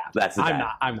Right, the dad. that's the dad.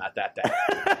 I'm not that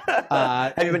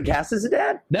dad. Have you been cast as a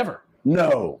dad? Never.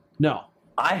 No. No.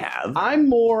 I have.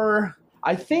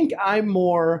 I think I'm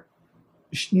more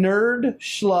nerd,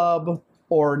 schlub,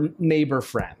 or neighbor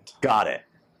friend. Got it.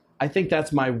 I think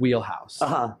that's my wheelhouse.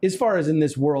 As far as in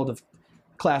this world of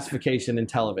classification in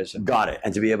television. Got it.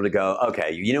 And to be able to go,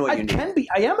 okay, you know what you need.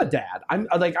 I am a dad.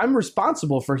 I'm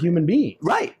responsible for human beings.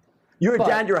 Right. You're a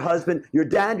dad, you're a husband. You're a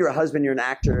dad, you're a husband, you're an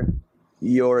actor,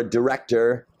 you're a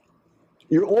director.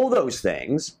 You're all those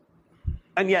things.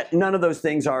 And yet none of those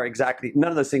things are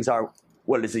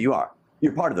what it is that you are.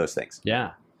 You're part of those things.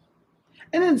 Yeah.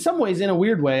 And in some ways, in a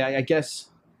weird way, I guess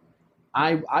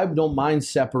I don't mind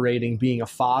separating being a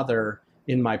father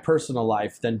in my personal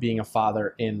life than being a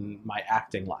father in my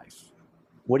acting life.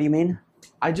 What do you mean?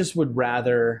 I just would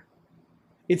rather...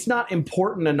 It's not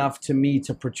important enough to me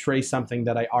to portray something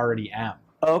that I already am.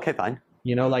 Oh, okay, fine.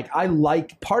 You know, like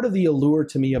part of the allure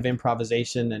to me of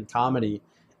improvisation and comedy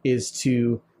is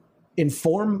to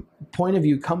inform point of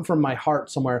view, come from my heart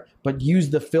somewhere, but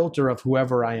use the filter of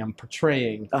whoever I am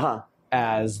portraying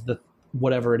as the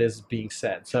whatever it is being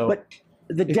said. So but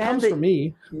the it dad comes that, from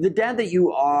me. The dad that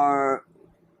you are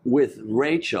with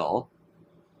Rachel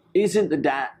is a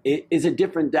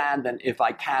different dad than if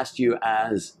I cast you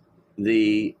as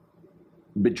the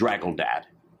bedraggled dad.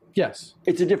 Yes.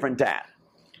 It's a different dad.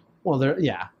 Well,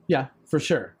 yeah, for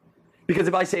sure. Because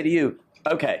if I say to you,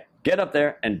 okay, get up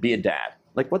there and be a dad,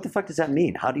 like, what the fuck does that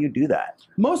mean? How do you do that?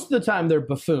 Most of the time, they're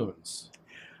buffoons.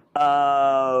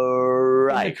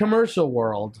 Right. In the commercial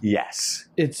world, yes,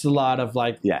 it's a lot of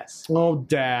like, yes, oh,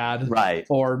 dad, right,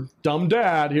 or dumb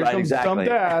dad. Here comes dumb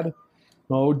dad.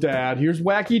 Oh, dad, here's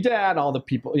wacky dad. All the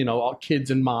people, all kids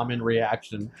and mom in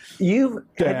reaction.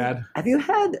 Have you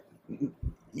had?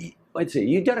 Let's see.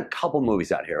 You've done a couple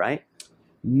movies out here, right?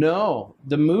 No,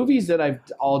 the movies that I've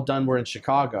all done were in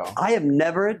Chicago. I have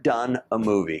never done a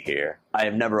movie here. I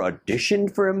have never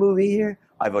auditioned for a movie here.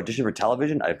 I've auditioned for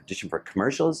television. I've auditioned for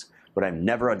commercials, but I've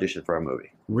never auditioned for a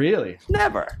movie. Really?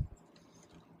 Never.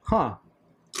 Huh.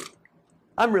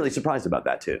 I'm really surprised about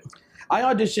that too. I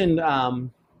auditioned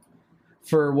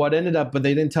for what ended up, but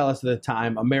they didn't tell us at the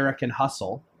time, American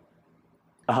Hustle.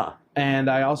 And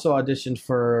I also auditioned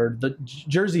for the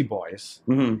Jersey Boys,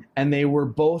 and they were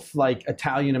both like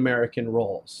Italian American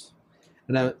roles.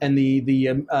 And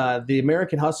the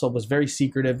American Hustle was very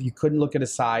secretive. You couldn't look at a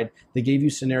side. They gave you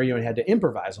a scenario and you had to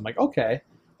improvise. I'm like, okay,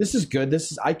 this is good.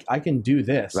 I can do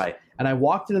this. Right. And I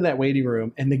walked into that waiting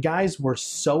room, and the guys were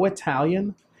so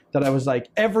Italian that I was like,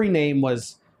 every name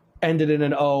ended in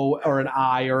an O or an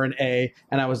I or an A,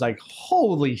 and I was like,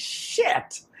 holy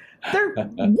shit.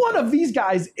 One of these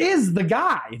guys is the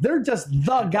guy. They're just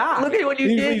the guy. Look at what you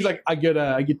did. He's like, I get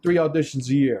 3 auditions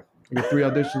a year. I get 3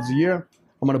 auditions a year.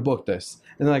 I'm gonna book this.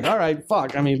 And they're like, all right,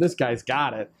 fuck. I mean, this guy's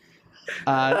got it.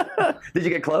 Did you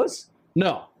get close?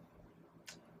 No,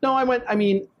 no,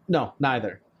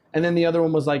 neither. And then the other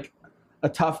one was like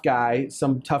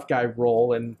some tough guy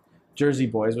role in Jersey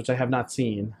Boys, which I have not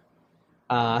seen.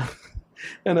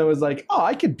 And I was like, oh,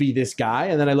 I could be this guy.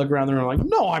 And then I look around the room, I'm like,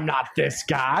 no, I'm not this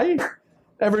guy.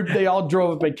 They all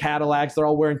drove up in Cadillacs. They're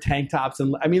all wearing tank tops.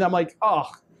 And I'm like,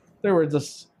 oh, they were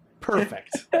just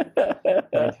perfect.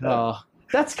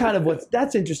 That's kind of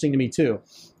that's interesting to me too,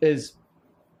 is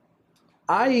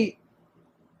I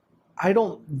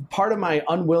don't, part of my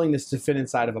unwillingness to fit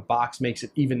inside of a box makes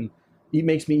me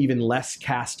even less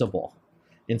castable.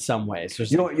 In some ways, there's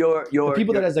the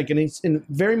people that has like in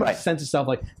very much sense of self,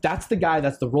 like that's the guy,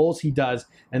 that's the roles he does,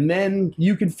 and then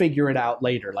you can figure it out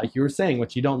later, like you were saying,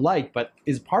 what you don't like, but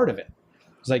is part of it.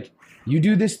 It's like you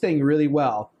do this thing really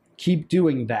well, keep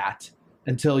doing that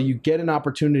until you get an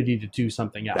opportunity to do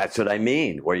something else. That's what I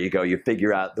mean. Where you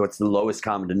figure out what's the lowest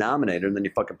common denominator, and then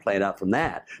you fucking play it out from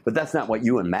that. But that's not what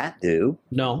you and Matt do.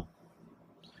 No.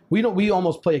 We don't. We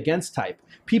almost play against type.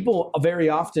 People very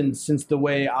often, since the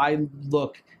way I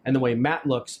look and the way Matt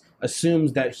looks,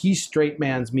 assumes that he straight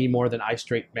mans me more than I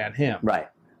straight man him. Right.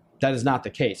 That is not the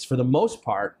case. For the most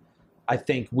part, I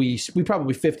think we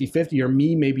probably 50-50, or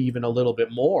me maybe even a little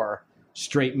bit more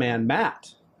straight man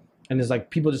Matt. And it's like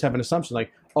people just have an assumption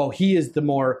like, oh, he is the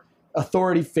more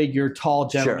authority figure, tall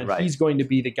gentleman. Sure, right. He's going to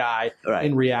be the guy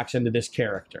in reaction to this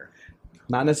character.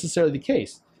 Not necessarily the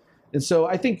case. And so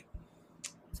I think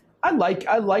I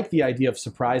like the idea of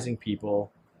surprising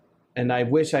people, and I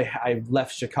wish I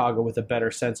left Chicago with a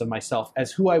better sense of myself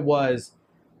as who I was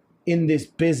in this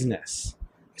business.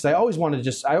 Because I always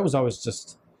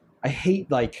I hate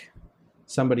like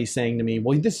somebody saying to me,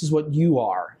 well, this is what you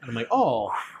are. And I'm like,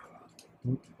 oh,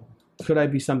 could I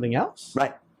be something else?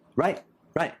 Right.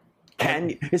 Can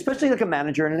you, especially like a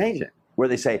manager and an agent, where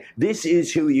they say, this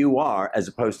is who you are, as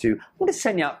opposed to, I'm going to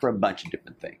send you out for a bunch of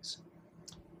different things.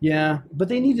 Yeah, but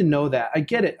they need to know that. I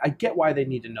get it. I get why they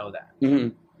need to know that.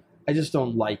 Mm-hmm. I just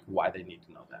don't like why they need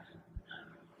to know that.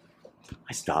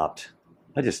 I stopped.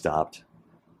 I just stopped.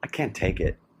 I can't take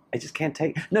it. I just can't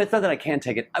take it. No, it's not that I can't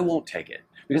take it. I won't take it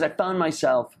because I found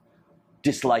myself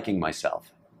disliking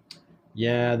myself.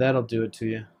 Yeah, that'll do it to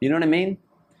you. You know what I mean?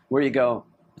 Where you go,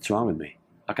 what's wrong with me?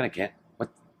 How can I can't? What?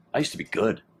 I used to be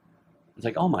good. It's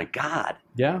like, oh my God.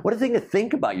 Yeah. What a thing to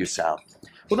think about yourself.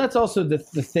 Well, that's also the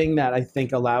thing that I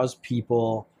think allows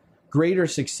people greater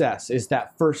success is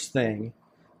that first thing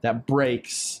that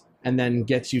breaks and then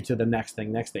gets you to the next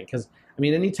thing. Because, I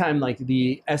mean, anytime like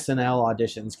the SNL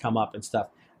auditions come up and stuff,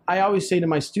 I always say to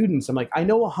my students, I'm like, I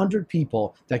know 100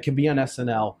 people that could be on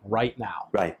SNL right now.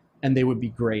 Right. And they would be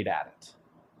great at it.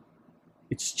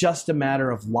 It's just a matter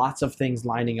of lots of things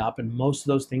lining up, and most of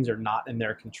those things are not in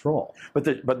their control. But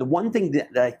the one thing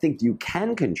that I think you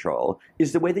can control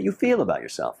is the way that you feel about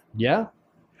yourself. Yeah.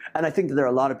 And I think that there are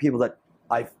a lot of people that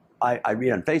I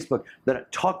read on Facebook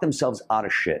that talk themselves out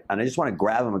of shit. And I just want to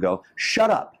grab them and go, shut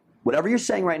up. Whatever you're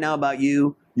saying right now about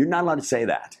you, you're not allowed to say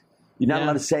that. You're not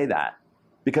allowed to say that.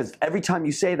 Because every time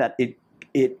you say that,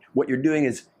 what you're doing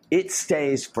is it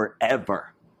stays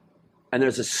forever. And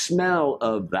there's a smell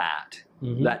of that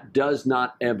that does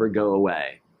not ever go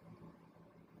away.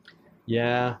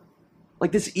 Yeah.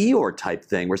 Like this Eeyore type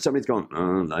thing where somebody's going,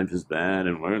 oh, life is bad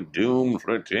and we're doomed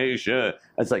for Tasha.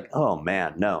 It's like, oh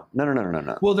man, no.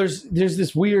 Well, there's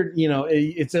this weird,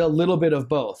 it's a little bit of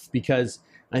both because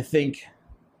I think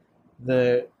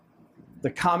the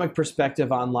comic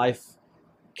perspective on life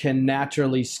can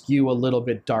naturally skew a little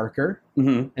bit darker.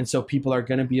 Mm-hmm. And so people are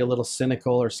going to be a little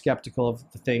cynical or skeptical of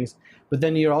the things. But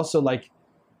then you're also like,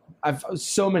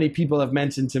 so many people have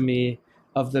mentioned to me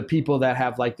of the people that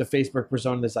have like the Facebook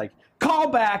persona that's like, call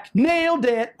back, nailed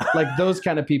it. Like those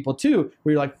kind of people too,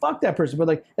 where you're like, fuck that person. But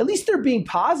like, at least they're being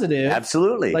positive.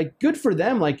 Absolutely. Like good for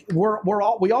them. Like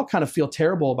we all kind of feel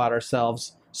terrible about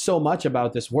ourselves so much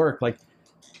about this work. Like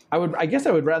I guess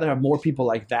I would rather have more people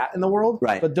like that in the world.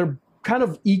 Right. But they're kind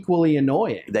of equally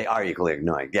annoying. They are equally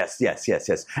annoying. Yes.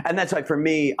 And that's why for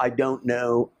me, I don't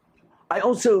know. I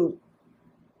also,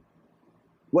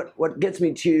 what gets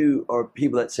me to are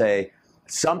people that say,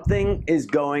 something is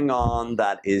going on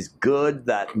that is good,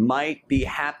 that might be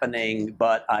happening,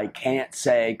 but I can't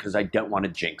say because I don't want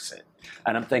to jinx it.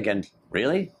 And I'm thinking,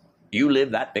 really? You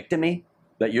live that victim-y?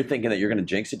 That you're thinking that you're going to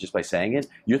jinx it just by saying it?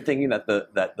 You're thinking that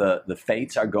the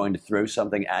fates are going to throw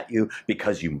something at you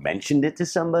because you mentioned it to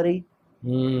somebody?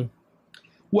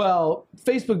 Well,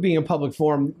 Facebook being a public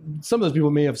forum, some of those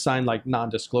people may have signed like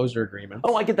non-disclosure agreements.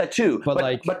 Oh, I get that too.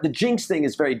 But the jinx thing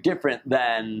is very different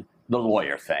than the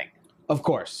lawyer thing. Of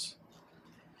course.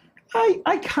 I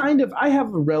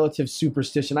have a relative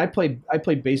superstition. I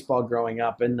played baseball growing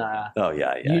up, and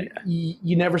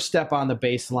you never step on the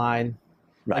baseline.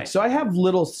 Right. Like, so I have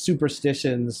little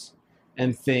superstitions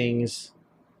and things,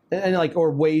 and like or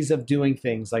ways of doing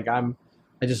things. Like I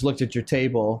just looked at your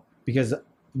table because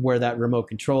where that remote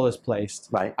control is placed.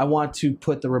 Right. I want to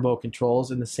put the remote controls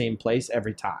in the same place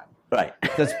every time. Right.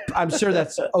 I'm sure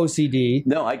that's OCD.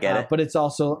 No, I get it. But it's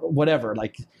also whatever,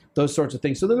 like those sorts of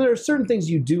things. So then there are certain things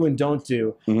you do and don't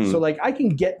do. Mm-hmm. So like I can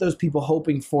get those people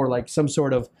hoping for like some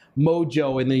sort of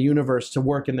mojo in the universe to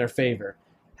work in their favor.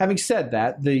 Having said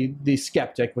that, the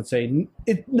skeptic would say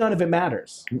none of it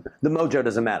matters. The mojo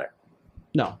doesn't matter.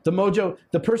 No,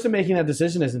 the person making that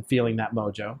decision isn't feeling that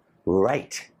mojo.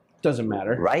 Right. Doesn't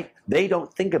matter. Right? They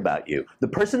don't think about you. The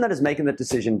person that is making the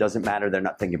decision doesn't matter. They're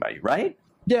not thinking about you, right?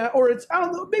 Yeah, or it's, I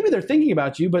don't know, maybe they're thinking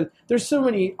about you, but there's so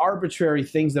many arbitrary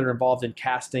things that are involved in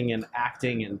casting and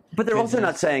acting. But they're also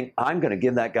not saying, I'm going to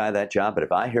give that guy that job, but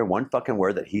if I hear one fucking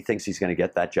word that he thinks he's going to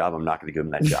get that job, I'm not going to give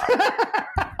him that job.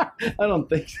 I don't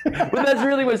think so. But that's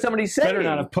really what somebody's saying. Better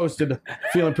not have posted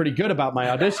feeling pretty good about my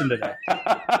audition today.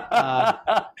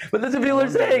 But that's what people are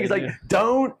saying. It's like,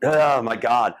 oh my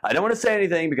God, I don't want to say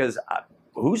anything because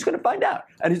who's going to find out?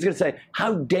 And who's going to say,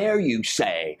 how dare you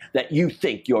say that you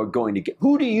think you're going to get,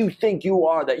 who do you think you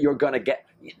are that you're going to get?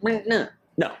 No.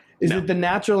 Is it the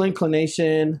natural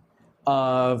inclination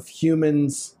of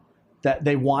humans that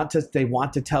they want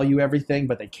to tell you everything,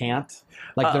 but they can't?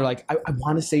 Like they're like, I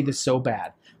want to say this so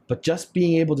bad. But just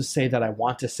being able to say that I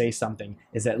want to say something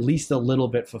is at least a little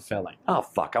bit fulfilling. Oh,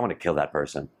 fuck, I want to kill that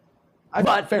person.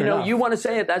 But you know, you want to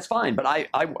say it, that's fine. But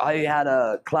I had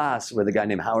a class with a guy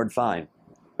named Howard Fine.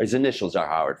 His initials are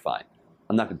Howard Fine.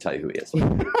 I'm not going to tell you who he is.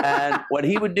 And what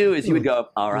he would do is he would go,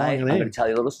 all right, I'm going to tell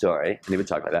you a little story. And he would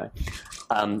talk like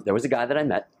that. There was a guy that I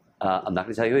met. I'm not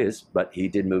going to tell you who he is, but he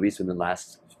did movies within the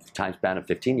last time span of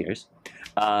 15 years.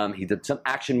 He did some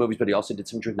action movies, but he also did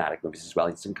some dramatic movies as well.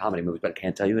 He did some comedy movies, but I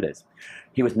can't tell you who it is.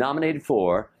 He was nominated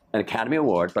for an Academy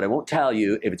Award, but I won't tell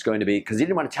you if it's going to be, because he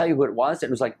didn't want to tell you who it was. And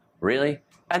it was like, really?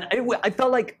 And I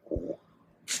felt like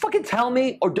just fucking tell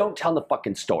me or don't tell the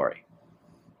fucking story.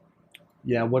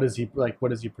 Yeah, what is he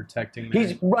protecting there?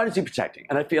 What is he protecting?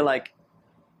 And I feel like,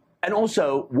 and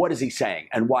also, what is he saying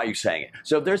and why are you saying it?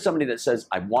 So if there's somebody that says,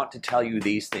 I want to tell you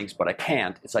these things, but I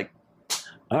can't, it's like,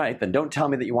 all right, then don't tell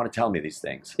me that you want to tell me these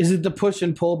things. Is it the push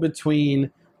and pull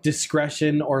between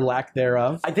discretion or lack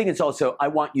thereof? I think it's also, I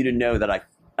want you to know that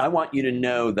I'm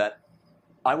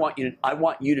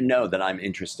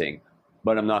interesting,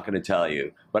 but I'm not going to tell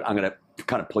you, but I'm going to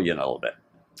kind of pull you in a little bit.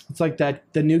 It's like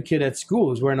the new kid at school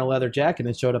who's wearing a leather jacket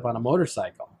and showed up on a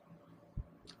motorcycle.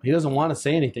 He doesn't want to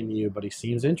say anything to you, but he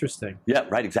seems interesting. Yeah,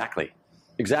 right, exactly.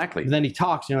 And then he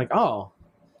talks, and you're like, oh.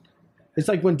 It's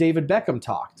like when David Beckham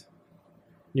talked.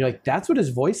 You're like, that's what his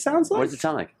voice sounds like? What does it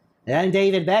sound like? I'm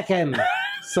David Beckham.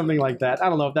 Something like that. I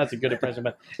don't know if that's a good impression,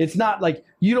 but it's not like,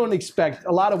 you don't expect,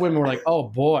 a lot of women were like, oh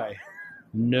boy,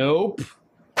 nope.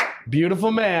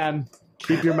 Beautiful man.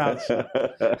 Keep your mouth shut.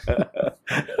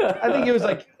 I think it was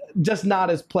like, just not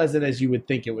as pleasant as you would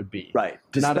think it would be. Right.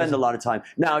 To spend a lot of time.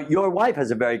 Now, your wife has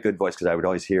a very good voice because I would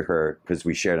always hear her because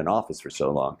we shared an office for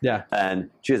so long. Yeah. And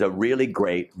she has a really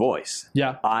great voice.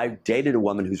 Yeah. I dated a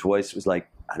woman whose voice was like,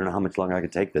 I don't know how much longer I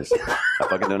could take this. I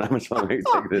fucking don't know how much longer I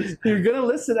can take this. You're going to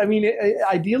listen. I mean,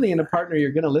 ideally in a partner,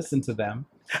 you're going to listen to them.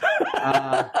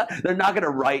 They're not going to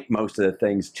write most of the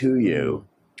things to you.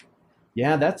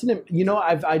 Yeah, that's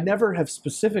I never have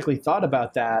specifically thought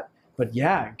about that. But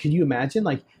yeah, can you imagine?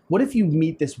 Like, what if you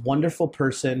meet this wonderful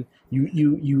person?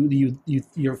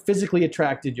 You're physically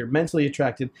attracted, you're mentally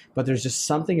attracted, but there's just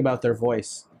something about their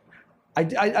voice. I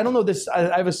don't know this.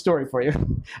 I have a story for you.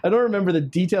 I don't remember the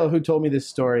detail of who told me this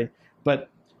story, but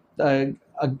a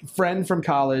friend from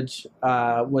college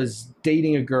was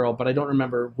dating a girl, but I don't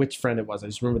remember which friend it was. I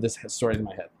just remember this story in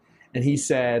my head. And he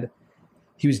said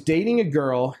he was dating a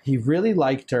girl. He really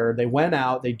liked her. They went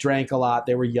out. They drank a lot.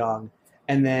 They were young.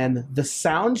 And then the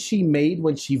sound she made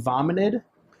when she vomited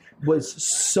was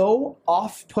so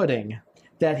off-putting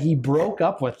that he broke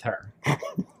up with her.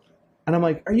 And I'm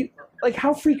like,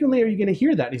 how frequently are you going to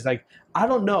hear that? And he's like, I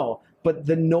don't know. But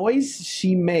the noise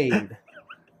she made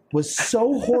was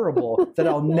so horrible that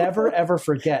I'll never, ever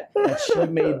forget that she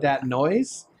made that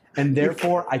noise. And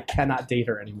therefore, I cannot date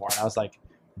her anymore. And I was like,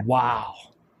 wow,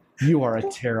 you are a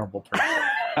terrible person.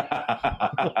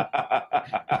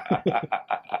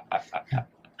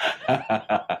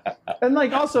 And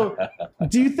like, also,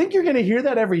 do you think you're going to hear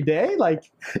that every day?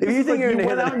 Like, if you think you're you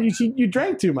went out and you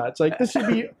drank too much, like this should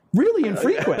be really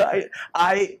infrequent.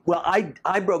 I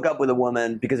broke up with a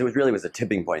woman because it was a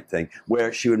tipping point thing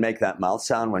where she would make that mouth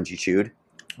sound when she chewed.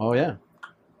 Oh yeah.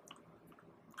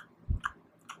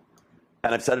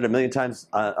 And I've said it a million times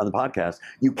on the podcast.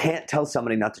 You can't tell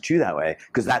somebody not to chew that way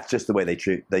because that's just the way they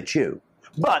chew.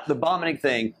 But the vomiting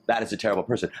thing, that is a terrible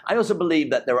person. I also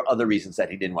believe that there were other reasons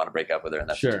that he didn't want to break up with her, and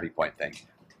that's the tipping point thing.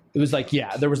 It was like,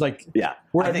 there was like,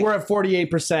 we're at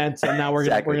 48%, and now we're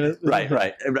gonna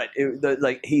right.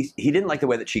 He didn't like the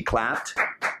way that she clapped,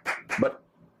 but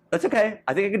that's okay.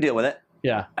 I think I can deal with it.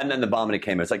 Yeah. And then the vomiting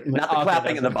came. It's like not the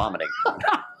clapping and the vomiting.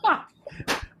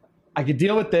 I could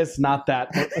deal with this, not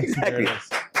that. Exactly.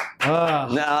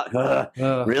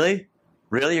 Really?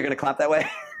 Really? You're gonna clap that way?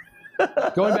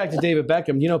 Going back to David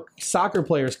Beckham, soccer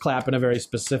players clap in a very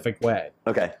specific way.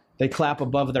 Okay. They clap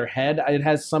above their head. It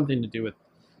has something to do with,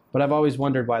 but I've always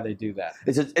wondered why they do that.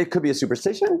 It could be a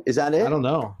superstition? Is that it? I don't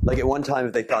know. Like at one time,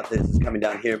 if they thought this is coming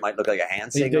down here, it might look like a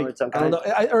hand signal or some kind? I don't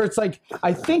know. Or it's like,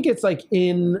 I think it's like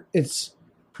it's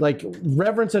like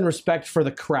reverence and respect for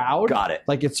the crowd. Got it.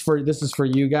 Like this is for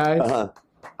you guys. Uh-huh.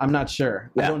 I'm not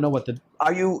sure. Yeah. I don't know what did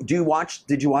you watch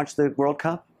the World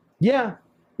Cup? Yeah.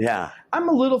 Yeah. I'm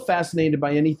a little fascinated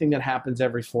by anything that happens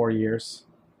every 4 years.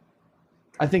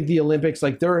 I think the Olympics,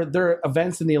 like there are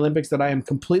events in the Olympics that I am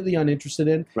completely uninterested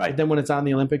in. Right. But then when it's on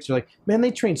the Olympics, you're like, man,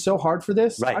 they trained so hard for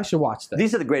this. Right. I should watch this.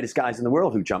 These are the greatest guys in the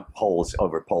world who jump poles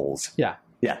over poles. Yeah.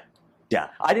 Yeah. Yeah.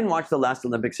 I didn't watch the last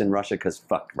Olympics in Russia because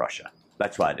fuck Russia.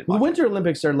 That's why I didn't watch the Winter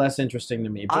Olympics are less interesting to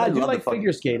me. But I do like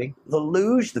figure skating. The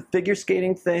luge, the figure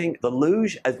skating thing, the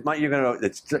luge,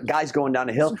 it's guys going down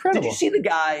a hill. Did you see the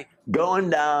guy going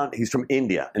down? He's from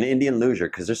India, an Indian luger,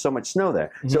 because there's so much snow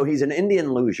there. Mm-hmm. So he's an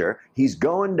Indian luger. He's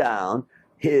going down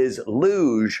his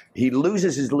luge. He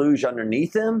loses his luge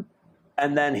underneath him,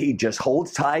 and then he just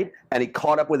holds tight, and he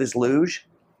caught up with his luge.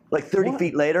 Like 30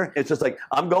 feet later, it's just like,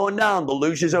 I'm going down. The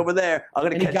luge is over there. I'm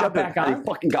going to catch up. And he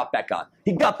fucking got back on.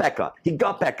 He got back on. He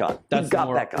got back on. That's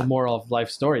the moral of life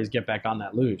story is get back on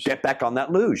that luge. Get back on that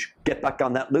luge. Get back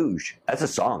on that luge. That's a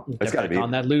song. It's got to be. Get back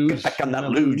on that luge. Get back on that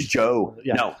luge, Joe.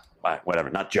 Yeah. No, whatever.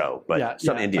 Not Joe, but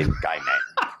some Indian guy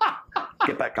name.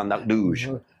 Get back on that luge.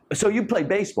 So you play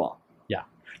baseball. Yeah.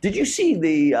 Did you see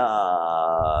the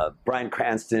Bryan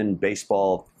Cranston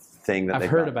baseball thing that I've they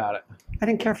heard got? about it. I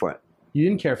didn't care for it. You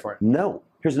didn't care for it. No.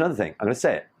 Here's another thing. I'm going to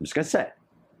say it. I'm just going to say it.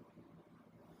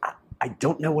 I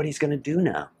don't know what he's going to do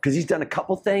now because he's done a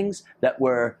couple things that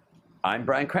were, I'm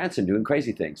Bryan Cranston doing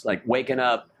crazy things, like waking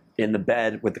up in the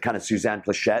bed with the kind of Suzanne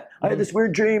Plachette. I had this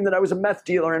weird dream that I was a meth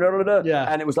dealer and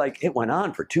and it was like, it went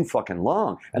on for too fucking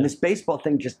long. And this baseball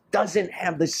thing just doesn't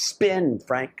have the spin,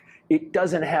 Frank. It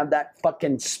doesn't have that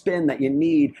fucking spin that you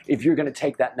need if you're going to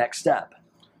take that next step.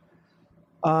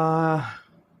 You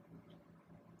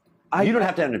don't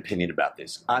have to have an opinion about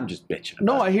this. I'm just bitching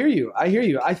about it. I hear you.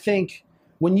 I think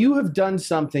when you have done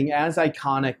something as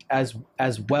iconic as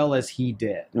well as he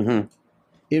did, Mm-hmm.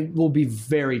 it will be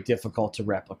very difficult to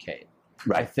replicate.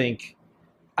 Right.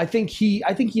 I think he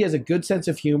has a good sense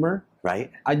of humor.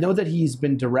 Right? I know that he's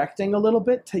been directing a little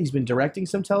bit. He's been directing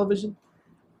some television.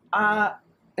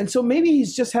 And so maybe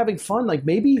he's just having fun. Like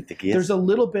maybe think he is. there's a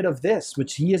little bit of this,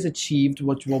 which he has achieved,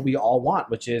 which what we all want,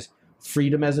 which is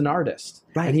freedom as an artist.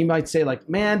 Right. And he might say like,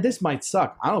 man, this might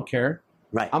suck. I don't care.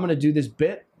 Right. I'm going to do this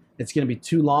bit. It's going to be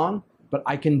too long, but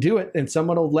I can do it and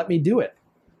someone will let me do it.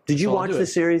 Did you So I'll watch do the it.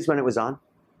 series when it was on?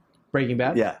 Breaking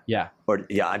Bad? Yeah. Yeah. Or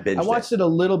I binged I watched it a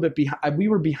little bit behind. We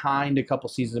were behind a couple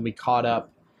seasons and we caught up.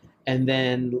 And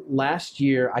then last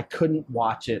year I couldn't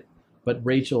watch it, but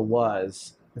Rachel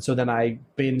was. And so then I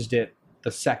binged it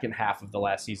the second half of the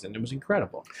last season. It was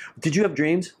incredible. Did you have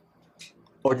dreams?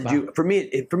 Or did you? For me,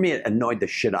 it annoyed the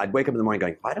shit. I'd wake up in the morning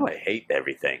going, "Why do I hate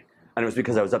everything?" And it was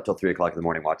because I was up till 3 o'clock in the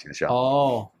morning watching the show.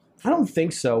 Oh, I don't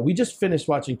think so. We just finished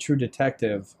watching True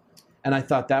Detective, and I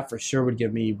thought that for sure would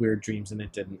give me weird dreams, and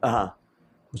it didn't,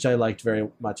 which I liked very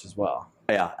much as well.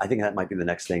 Yeah, I think that might be the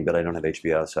next thing, but I don't have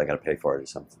HBO, so I got to pay for it or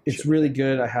something. It's really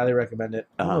good. I highly recommend it.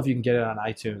 I don't know Uh-huh. if you can get it on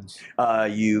iTunes.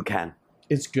 You can,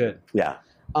 It's good. yeah,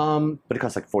 Um, but it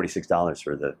costs like $46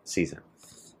 for the season.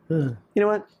 it's You know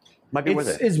what? Might be worth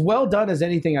it. as well done as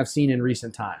anything I've seen in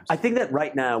recent times. I think that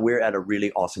right now we're at a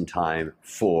really awesome time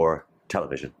for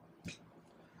television.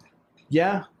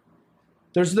 Yeah.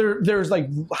 There's like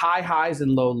high highs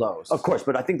and low lows. Of course,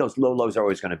 but I think those low lows are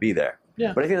always going to be there.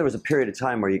 Yeah. But I think there was a period of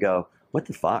time where you go, what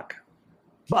the fuck?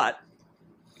 But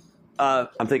I'm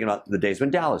thinking about the days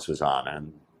when Dallas was on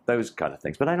and those kind of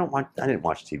things. But I didn't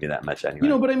watch TV that much anyway. You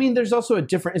know, but I mean, there's also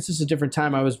it's just a different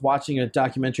time. I was watching a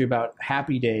documentary about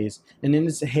Happy Days, and in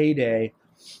its heyday,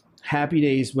 Happy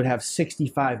Days would have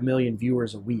 65 million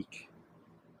viewers a week.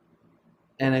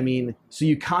 And I mean, so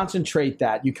you concentrate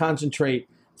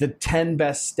the 10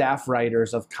 best staff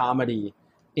writers of comedy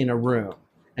in a room,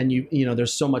 and you know,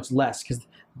 there's so much less because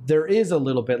there is a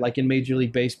little bit like in Major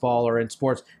League Baseball or in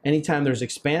sports. Anytime there's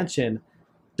expansion,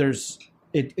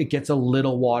 it gets a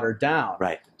little watered down.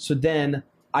 Right. So then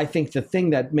I think the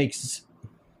thing that makes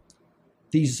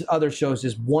these other shows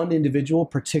is one individual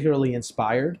particularly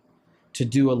inspired to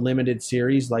do a limited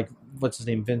series, like what's his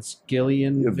name, Vince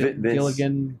Gilligan,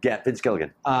 Gilligan, Yeah, Vince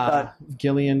Gilligan.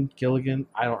 Gilligan.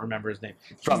 I don't remember his name.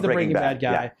 He's From the Breaking Bad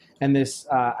guy, yeah. and this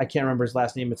I can't remember his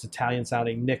last name. It's Italian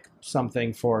sounding. Nick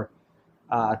something for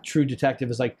True Detective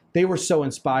is like they were so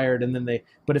inspired, and then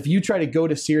but if you try to go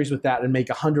to series with that and make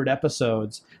 100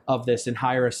 episodes of this and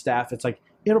hire a staff, it's like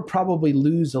it'll probably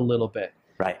lose a little bit.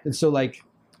 Right. And so like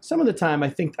some of the time I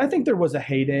think there was a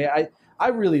heyday. I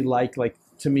really like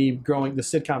to me the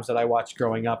sitcoms that I watched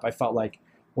growing up, I felt like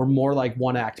were more like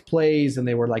one act plays and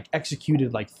they were like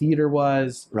executed like theater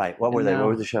was. Right. What were And they? now- What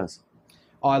were the shows?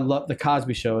 Oh, I love The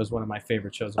Cosby Show is one of my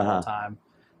favorite shows of all time.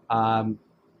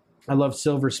 I love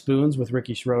Silver Spoons with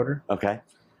Ricky Schroeder. Okay.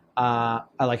 I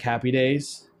like Happy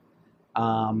Days.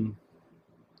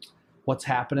 What's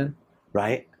Happening?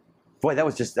 Right. Boy, that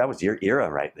was your era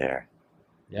right there.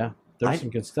 Yeah, there's some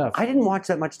good stuff. I didn't watch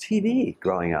that much TV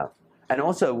growing up. And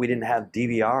also, we didn't have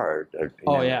DVR.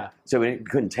 Yeah. So we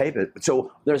couldn't tape it.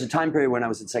 So there's a time period when I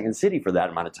was in Second City for that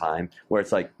amount of time where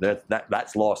it's like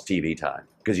that's lost TV time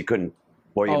because you couldn't.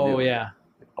 What are you gonna do? Yeah.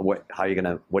 What are you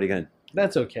gonna?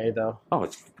 That's okay though. Oh,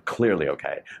 it's clearly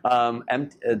okay.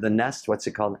 The Nest. What's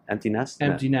it called? Empty Nest.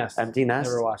 Empty Nest. Empty Nest.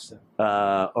 Never watched it.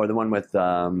 Or the one with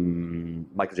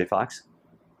Michael J. Fox.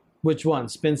 Which one?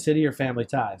 Spin City or Family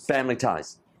Ties? Family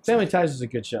Ties. Family Ties is a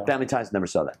good show. Family Ties. Never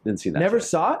saw that. Didn't see that. Never show.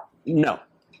 saw it? No.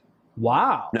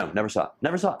 Wow. No. Never saw it.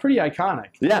 Never saw it. Pretty iconic. I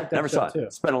Yeah, like that never show saw it. too.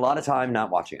 Spent a lot of time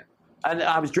not watching it. And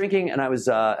I was drinking, and I was,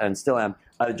 and still am,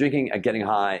 drinking and getting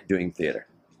high, doing theater.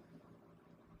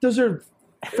 Those are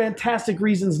fantastic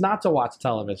reasons not to watch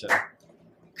television.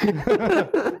 Or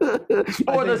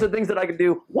those are things that I can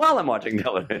do while I'm watching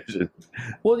television.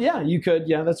 Well, yeah, you could.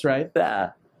 Yeah, that's right.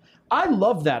 Yeah. I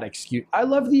love that excuse. I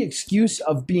love the excuse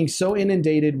of being so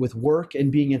inundated with work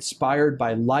and being inspired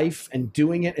by life and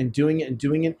doing it and doing it and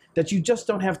doing it that you just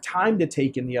don't have time to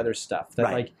take in the other stuff. That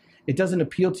Right. like it doesn't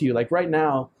appeal to you. Like right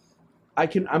now,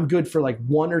 I'm good for like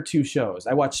 1 or 2 shows.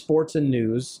 I watch sports and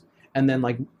news, and then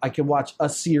like I can watch a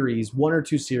series, 1 or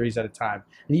 2 series at a time.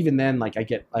 And even then, like I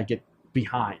get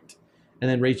behind. And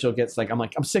then Rachel gets like,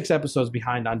 I'm 6 episodes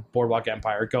behind on Boardwalk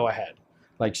Empire. Go ahead.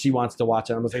 Like she wants to watch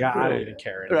it. I'm just like, I don't even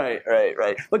care anymore.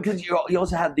 Right. Because you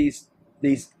also have these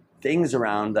things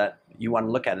around that you want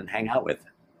to look at and hang out with.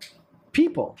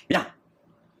 People. Yeah.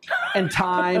 And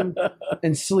time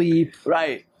and sleep.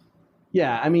 Right.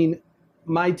 Yeah, I mean,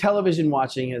 my television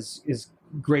watching is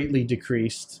greatly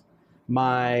decreased.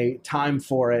 My time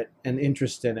for it and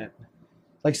interest in it.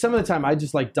 Like some of the time I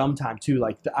just like dumb time too.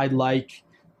 Like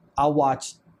I'll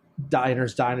watch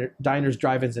diners,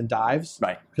 drive-ins, and dives.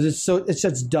 Right. Because it's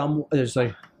such dumb. It's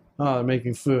like, oh, they're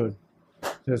making food.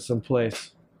 There's some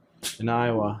place in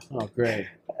Iowa. Oh, great.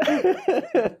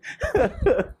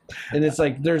 And it's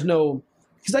like there's no.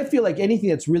 Because I feel like anything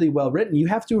that's really well written, you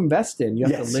have to invest in. You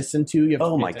have Yes. to listen to. You have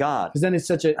Oh to my God. Because then it's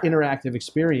such an interactive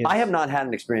experience. I have not had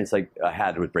an experience like I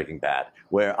had with Breaking Bad,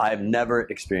 where I've never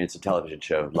experienced a television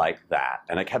show like that.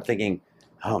 And I kept thinking,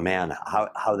 oh man, how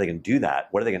are they going to do that?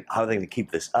 How are they going to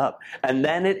keep this up? And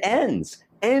then it ends.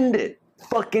 End it.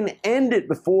 Fucking end it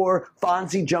before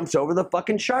Fonzie jumps over the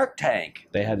fucking shark tank.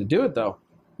 They had to do it though.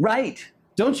 Right.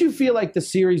 Don't you feel like the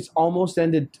series almost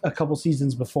ended a couple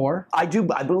seasons before? I do.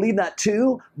 I believe that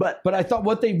too. But But I thought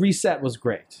what they reset was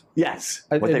great. yes,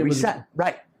 I- what it they was- reset.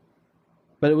 Right.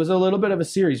 But it was a little bit of a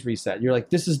series reset. You're like,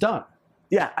 this is done.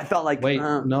 Yeah, I felt like Wait,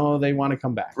 no, they want to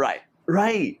come back. Right.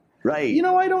 You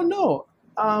know, I don't know.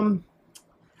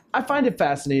 I find it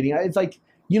fascinating. It's like,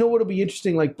 you know what'll be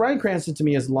interesting? Like Bryan Cranston to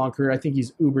me has a long career. I think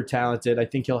he's uber talented. I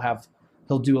think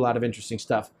he'll do a lot of interesting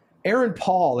stuff. Aaron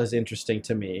Paul is interesting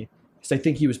to me because I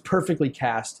think he was perfectly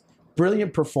cast,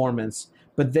 brilliant performance.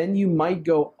 But then you might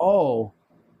go, oh,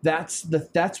 that's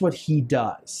what he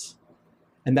does,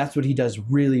 and that's what he does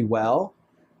really well.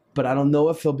 But I don't know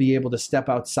if he'll be able to step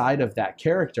outside of that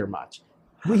character much.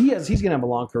 He's going to have a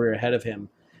long career ahead of him.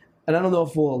 And I don't know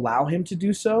if we'll allow him to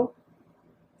do so.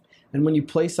 And when you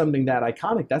play something that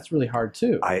iconic, that's really hard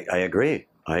too. I agree.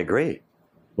 What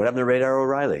happened to Radar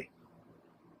O'Reilly?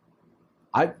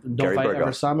 I don't know Gary if I Burgos.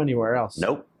 ever saw him anywhere else.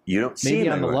 Nope. You don't see Maybe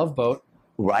him on the anywhere. Love Boat.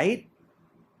 Right?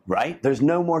 There's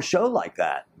no more show like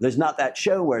that. There's not that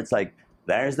show where it's like,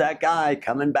 there's that guy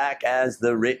coming back as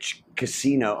the rich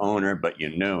casino owner, but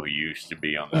you know he used to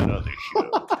be on that other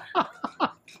show.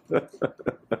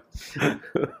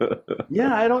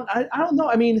 Yeah, I don't know.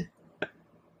 I mean,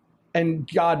 and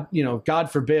God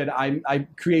forbid, I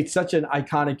create such an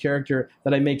iconic character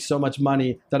that I make so much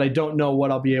money that I don't know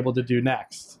what I'll be able to do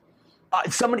next. You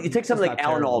take something like It's not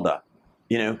Alan terrible. Alda,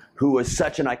 who was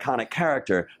such an iconic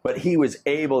character, but he was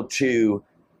able to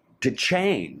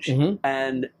change. Mhm.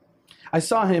 And I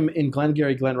saw him in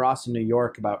Glengarry Glen Ross in New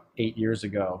York about 8 years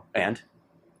ago.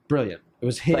 Brilliant. It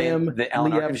was him, Playing the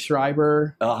Alan Liev Arkin-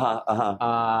 Schreiber,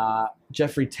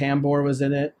 Jeffrey Tambor was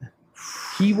in it.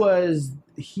 He was.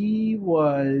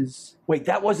 Wait,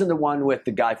 that wasn't the one with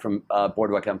the guy from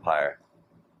Boardwalk Empire.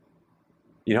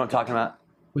 You know what I'm talking about?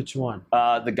 Which one?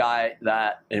 The guy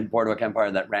that in Boardwalk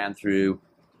Empire that ran through.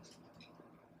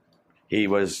 He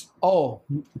was. Oh,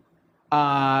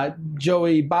 Bobby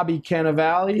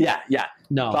Cannavale. Yeah.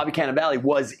 No. Bobby Cannavale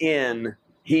was in.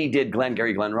 He did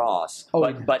Glengarry Glen Ross.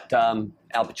 Oh, but Al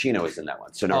Pacino was in that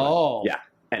one. So no. Oh. Yeah.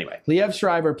 Anyway, Liev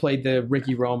Schreiber played the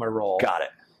Ricky Roma role. got it.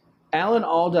 Alan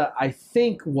Alda, I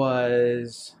think,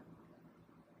 was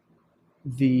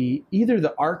either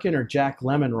the Arkin or Jack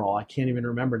Lemmon role. I can't even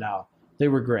remember now. They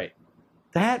were great.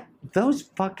 Those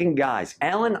fucking guys.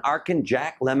 Alan Arkin,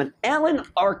 Jack Lemmon. Alan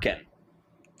Arkin.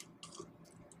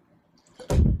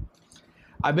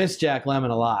 I miss Jack Lemmon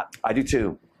a lot. I do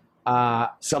too.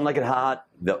 Some Like It Hot.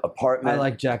 The Apartment. I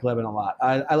like Jack Lemmon a lot.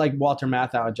 I like Walter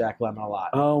Matthau and Jack Lemmon a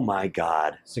lot. Oh my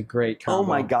God. It's a great combo. Oh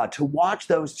my God. To watch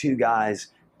those two guys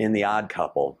in The Odd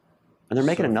Couple. And they're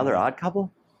making So another funny. Odd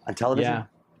Couple on television?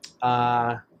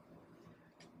 Yeah.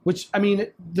 Which, I mean,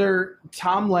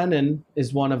 Tom Lennon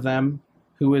is one of them,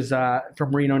 who is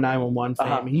from Reno 911 fame.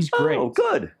 Uh-huh. He's great. Oh,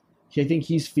 good. I think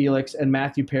he's Felix, and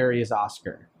Matthew Perry is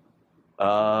Oscar.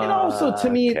 And also, to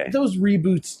me, okay. those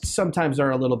reboots sometimes are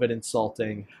a little bit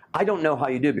insulting. I don't know how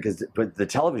you do because the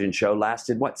television show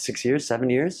lasted, 6 years, 7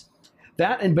 years?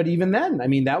 But even then, I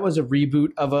mean, that was a reboot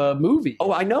of a movie.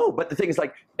 Oh, I know. But the thing is,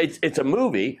 like, it's a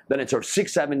movie, then it's a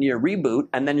 6-7 year reboot,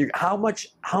 and then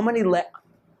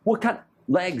what kind of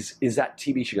legs is that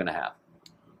TV show going to have?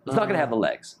 It's not going to have the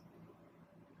legs.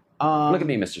 Look at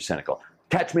me, Mr. Cynical.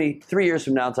 Catch me 3 years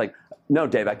from now. It's like, no,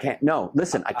 Dave, I can't. No,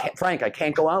 listen, I can't. Frank, I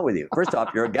can't go out with you. First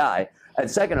off, you're a guy, and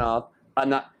second off, I'm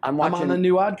not. I'm watching. I'm on the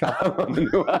new Odd Couple. I'm on the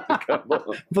new Odd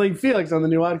Couple. Blake Felix on the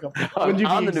new Odd Couple. I'm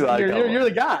on the new Odd Couple. You're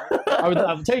the guy.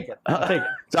 I'll take it. I'll take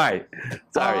it.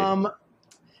 Sorry.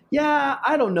 Yeah,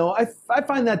 I don't know. I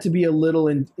find that to be a little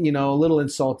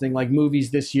insulting. Like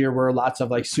movies this year were lots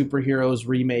of like superheroes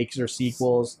remakes or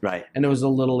sequels, Right. and it was a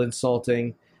little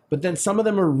insulting. But then some of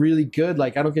them are really good.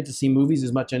 Like I don't get to see movies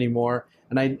as much anymore,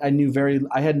 and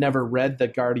I had never read the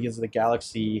Guardians of the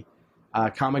Galaxy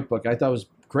comic book. I thought it was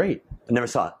great. I never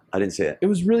saw it. I didn't see it. It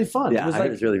was really fun. Yeah, It was I like heard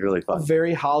it was really, really a fun.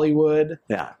 very Hollywood,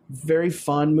 Yeah. very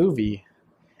fun movie.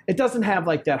 It doesn't have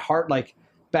like that heart. Like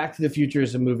Back to the Future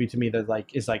is a movie to me that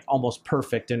like is like almost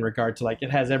perfect in regard to like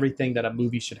it has everything that a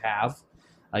movie should have,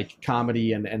 like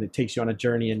comedy and it takes you on a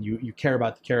journey and you care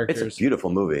about the characters. It's a beautiful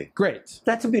movie. Great.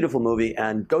 That's a beautiful movie,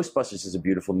 and Ghostbusters is a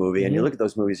beautiful movie. And you look at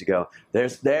those movies, you go,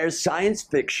 there's science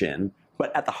fiction,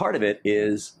 but at the heart of it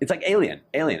is, it's like Alien.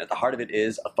 Alien, at the heart of it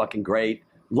is a fucking great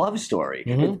love story.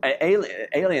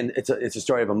 Alien, it's a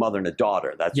story of a mother and a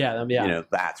daughter. That's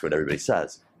that's what everybody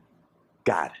says.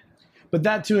 God. But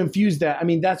that to infuse that, I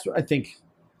mean, that's what I think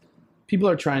people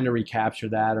are trying to recapture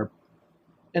that,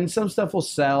 and some stuff will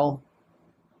sell.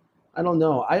 I don't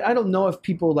know. I don't know if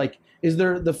people like, is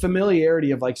there the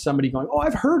familiarity of like somebody going, oh,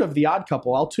 I've heard of The Odd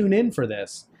Couple, I'll tune in for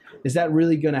this. Is that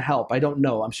really going to help? I don't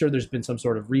know. I'm sure there's been some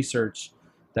sort of research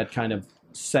that kind of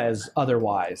says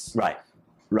otherwise. Right.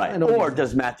 Or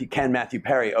can Matthew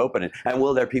Perry open it? And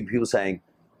will there be people saying,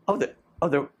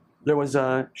 there was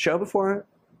a show before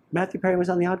Matthew Perry was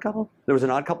on The Odd Couple? There was an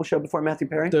Odd Couple show before Matthew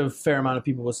Perry? A fair amount of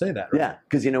people will say that, right? Yeah,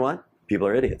 because you know what? People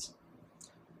are idiots.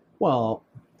 Well,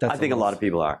 I think a lot of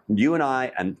people are. You and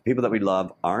I and people that we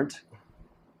love aren't,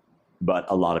 but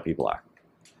a lot of people are.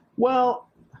 Well,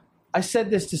 I said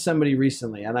this to somebody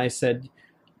recently, and I said,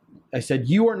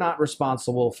 you are not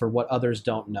responsible for what others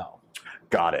don't know.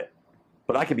 Got it.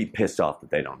 But I could be pissed off that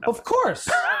they don't know. Of course.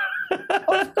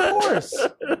 Of course.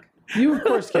 You, of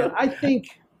course, can. I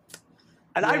think...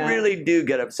 And I really do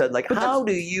get upset. Like, how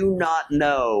do you not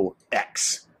know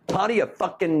X? How do you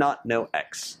fucking not know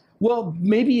X? Well,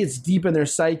 maybe it's deep in their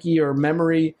psyche or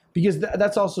memory, because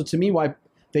that's also, to me, why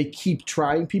they keep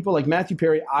trying people. Like Matthew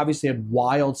Perry obviously had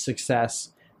wild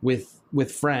success with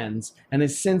Friends, and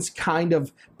has since kind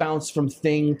of bounced from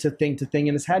thing to thing to thing,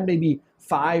 and has had maybe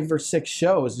 5 or 6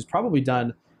 shows. He's probably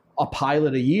done a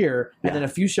pilot a year, and then a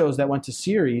few shows that went to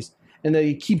series, and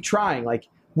they keep trying. Like,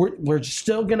 we're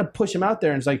still going to push him out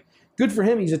there. And it's like, good for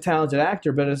him. He's a talented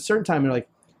actor. But at a certain time, you're like,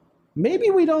 maybe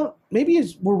we're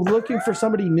looking for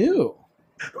somebody new.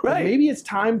 Right. Like maybe it's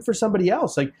time for somebody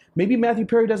else. Like maybe Matthew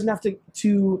Perry doesn't have to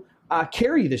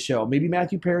carry the show. Maybe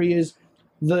Matthew Perry is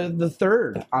the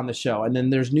third on the show. And then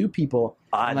there's new people.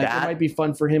 And like, it might be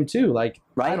fun for him too. Like,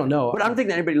 I don't know. But I don't think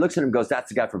that anybody looks at him and goes, that's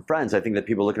the guy from Friends. I think that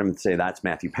people look at him and say, that's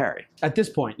Matthew Perry. At this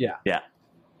point, yeah. Yeah.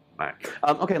 All right.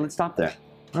 Okay, let's stop there.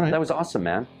 All right. That was awesome,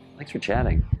 man. Thanks for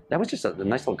chatting. That was just a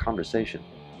nice little conversation.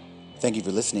 Thank you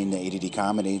for listening to ADD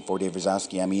Comedy. For Dave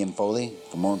Rosowski, I'm Ian Foley.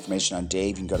 For more information on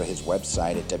Dave, you can go to his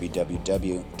website at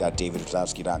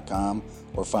www.davidrosowski.com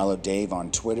or follow Dave on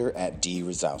Twitter at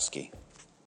 @drosowski.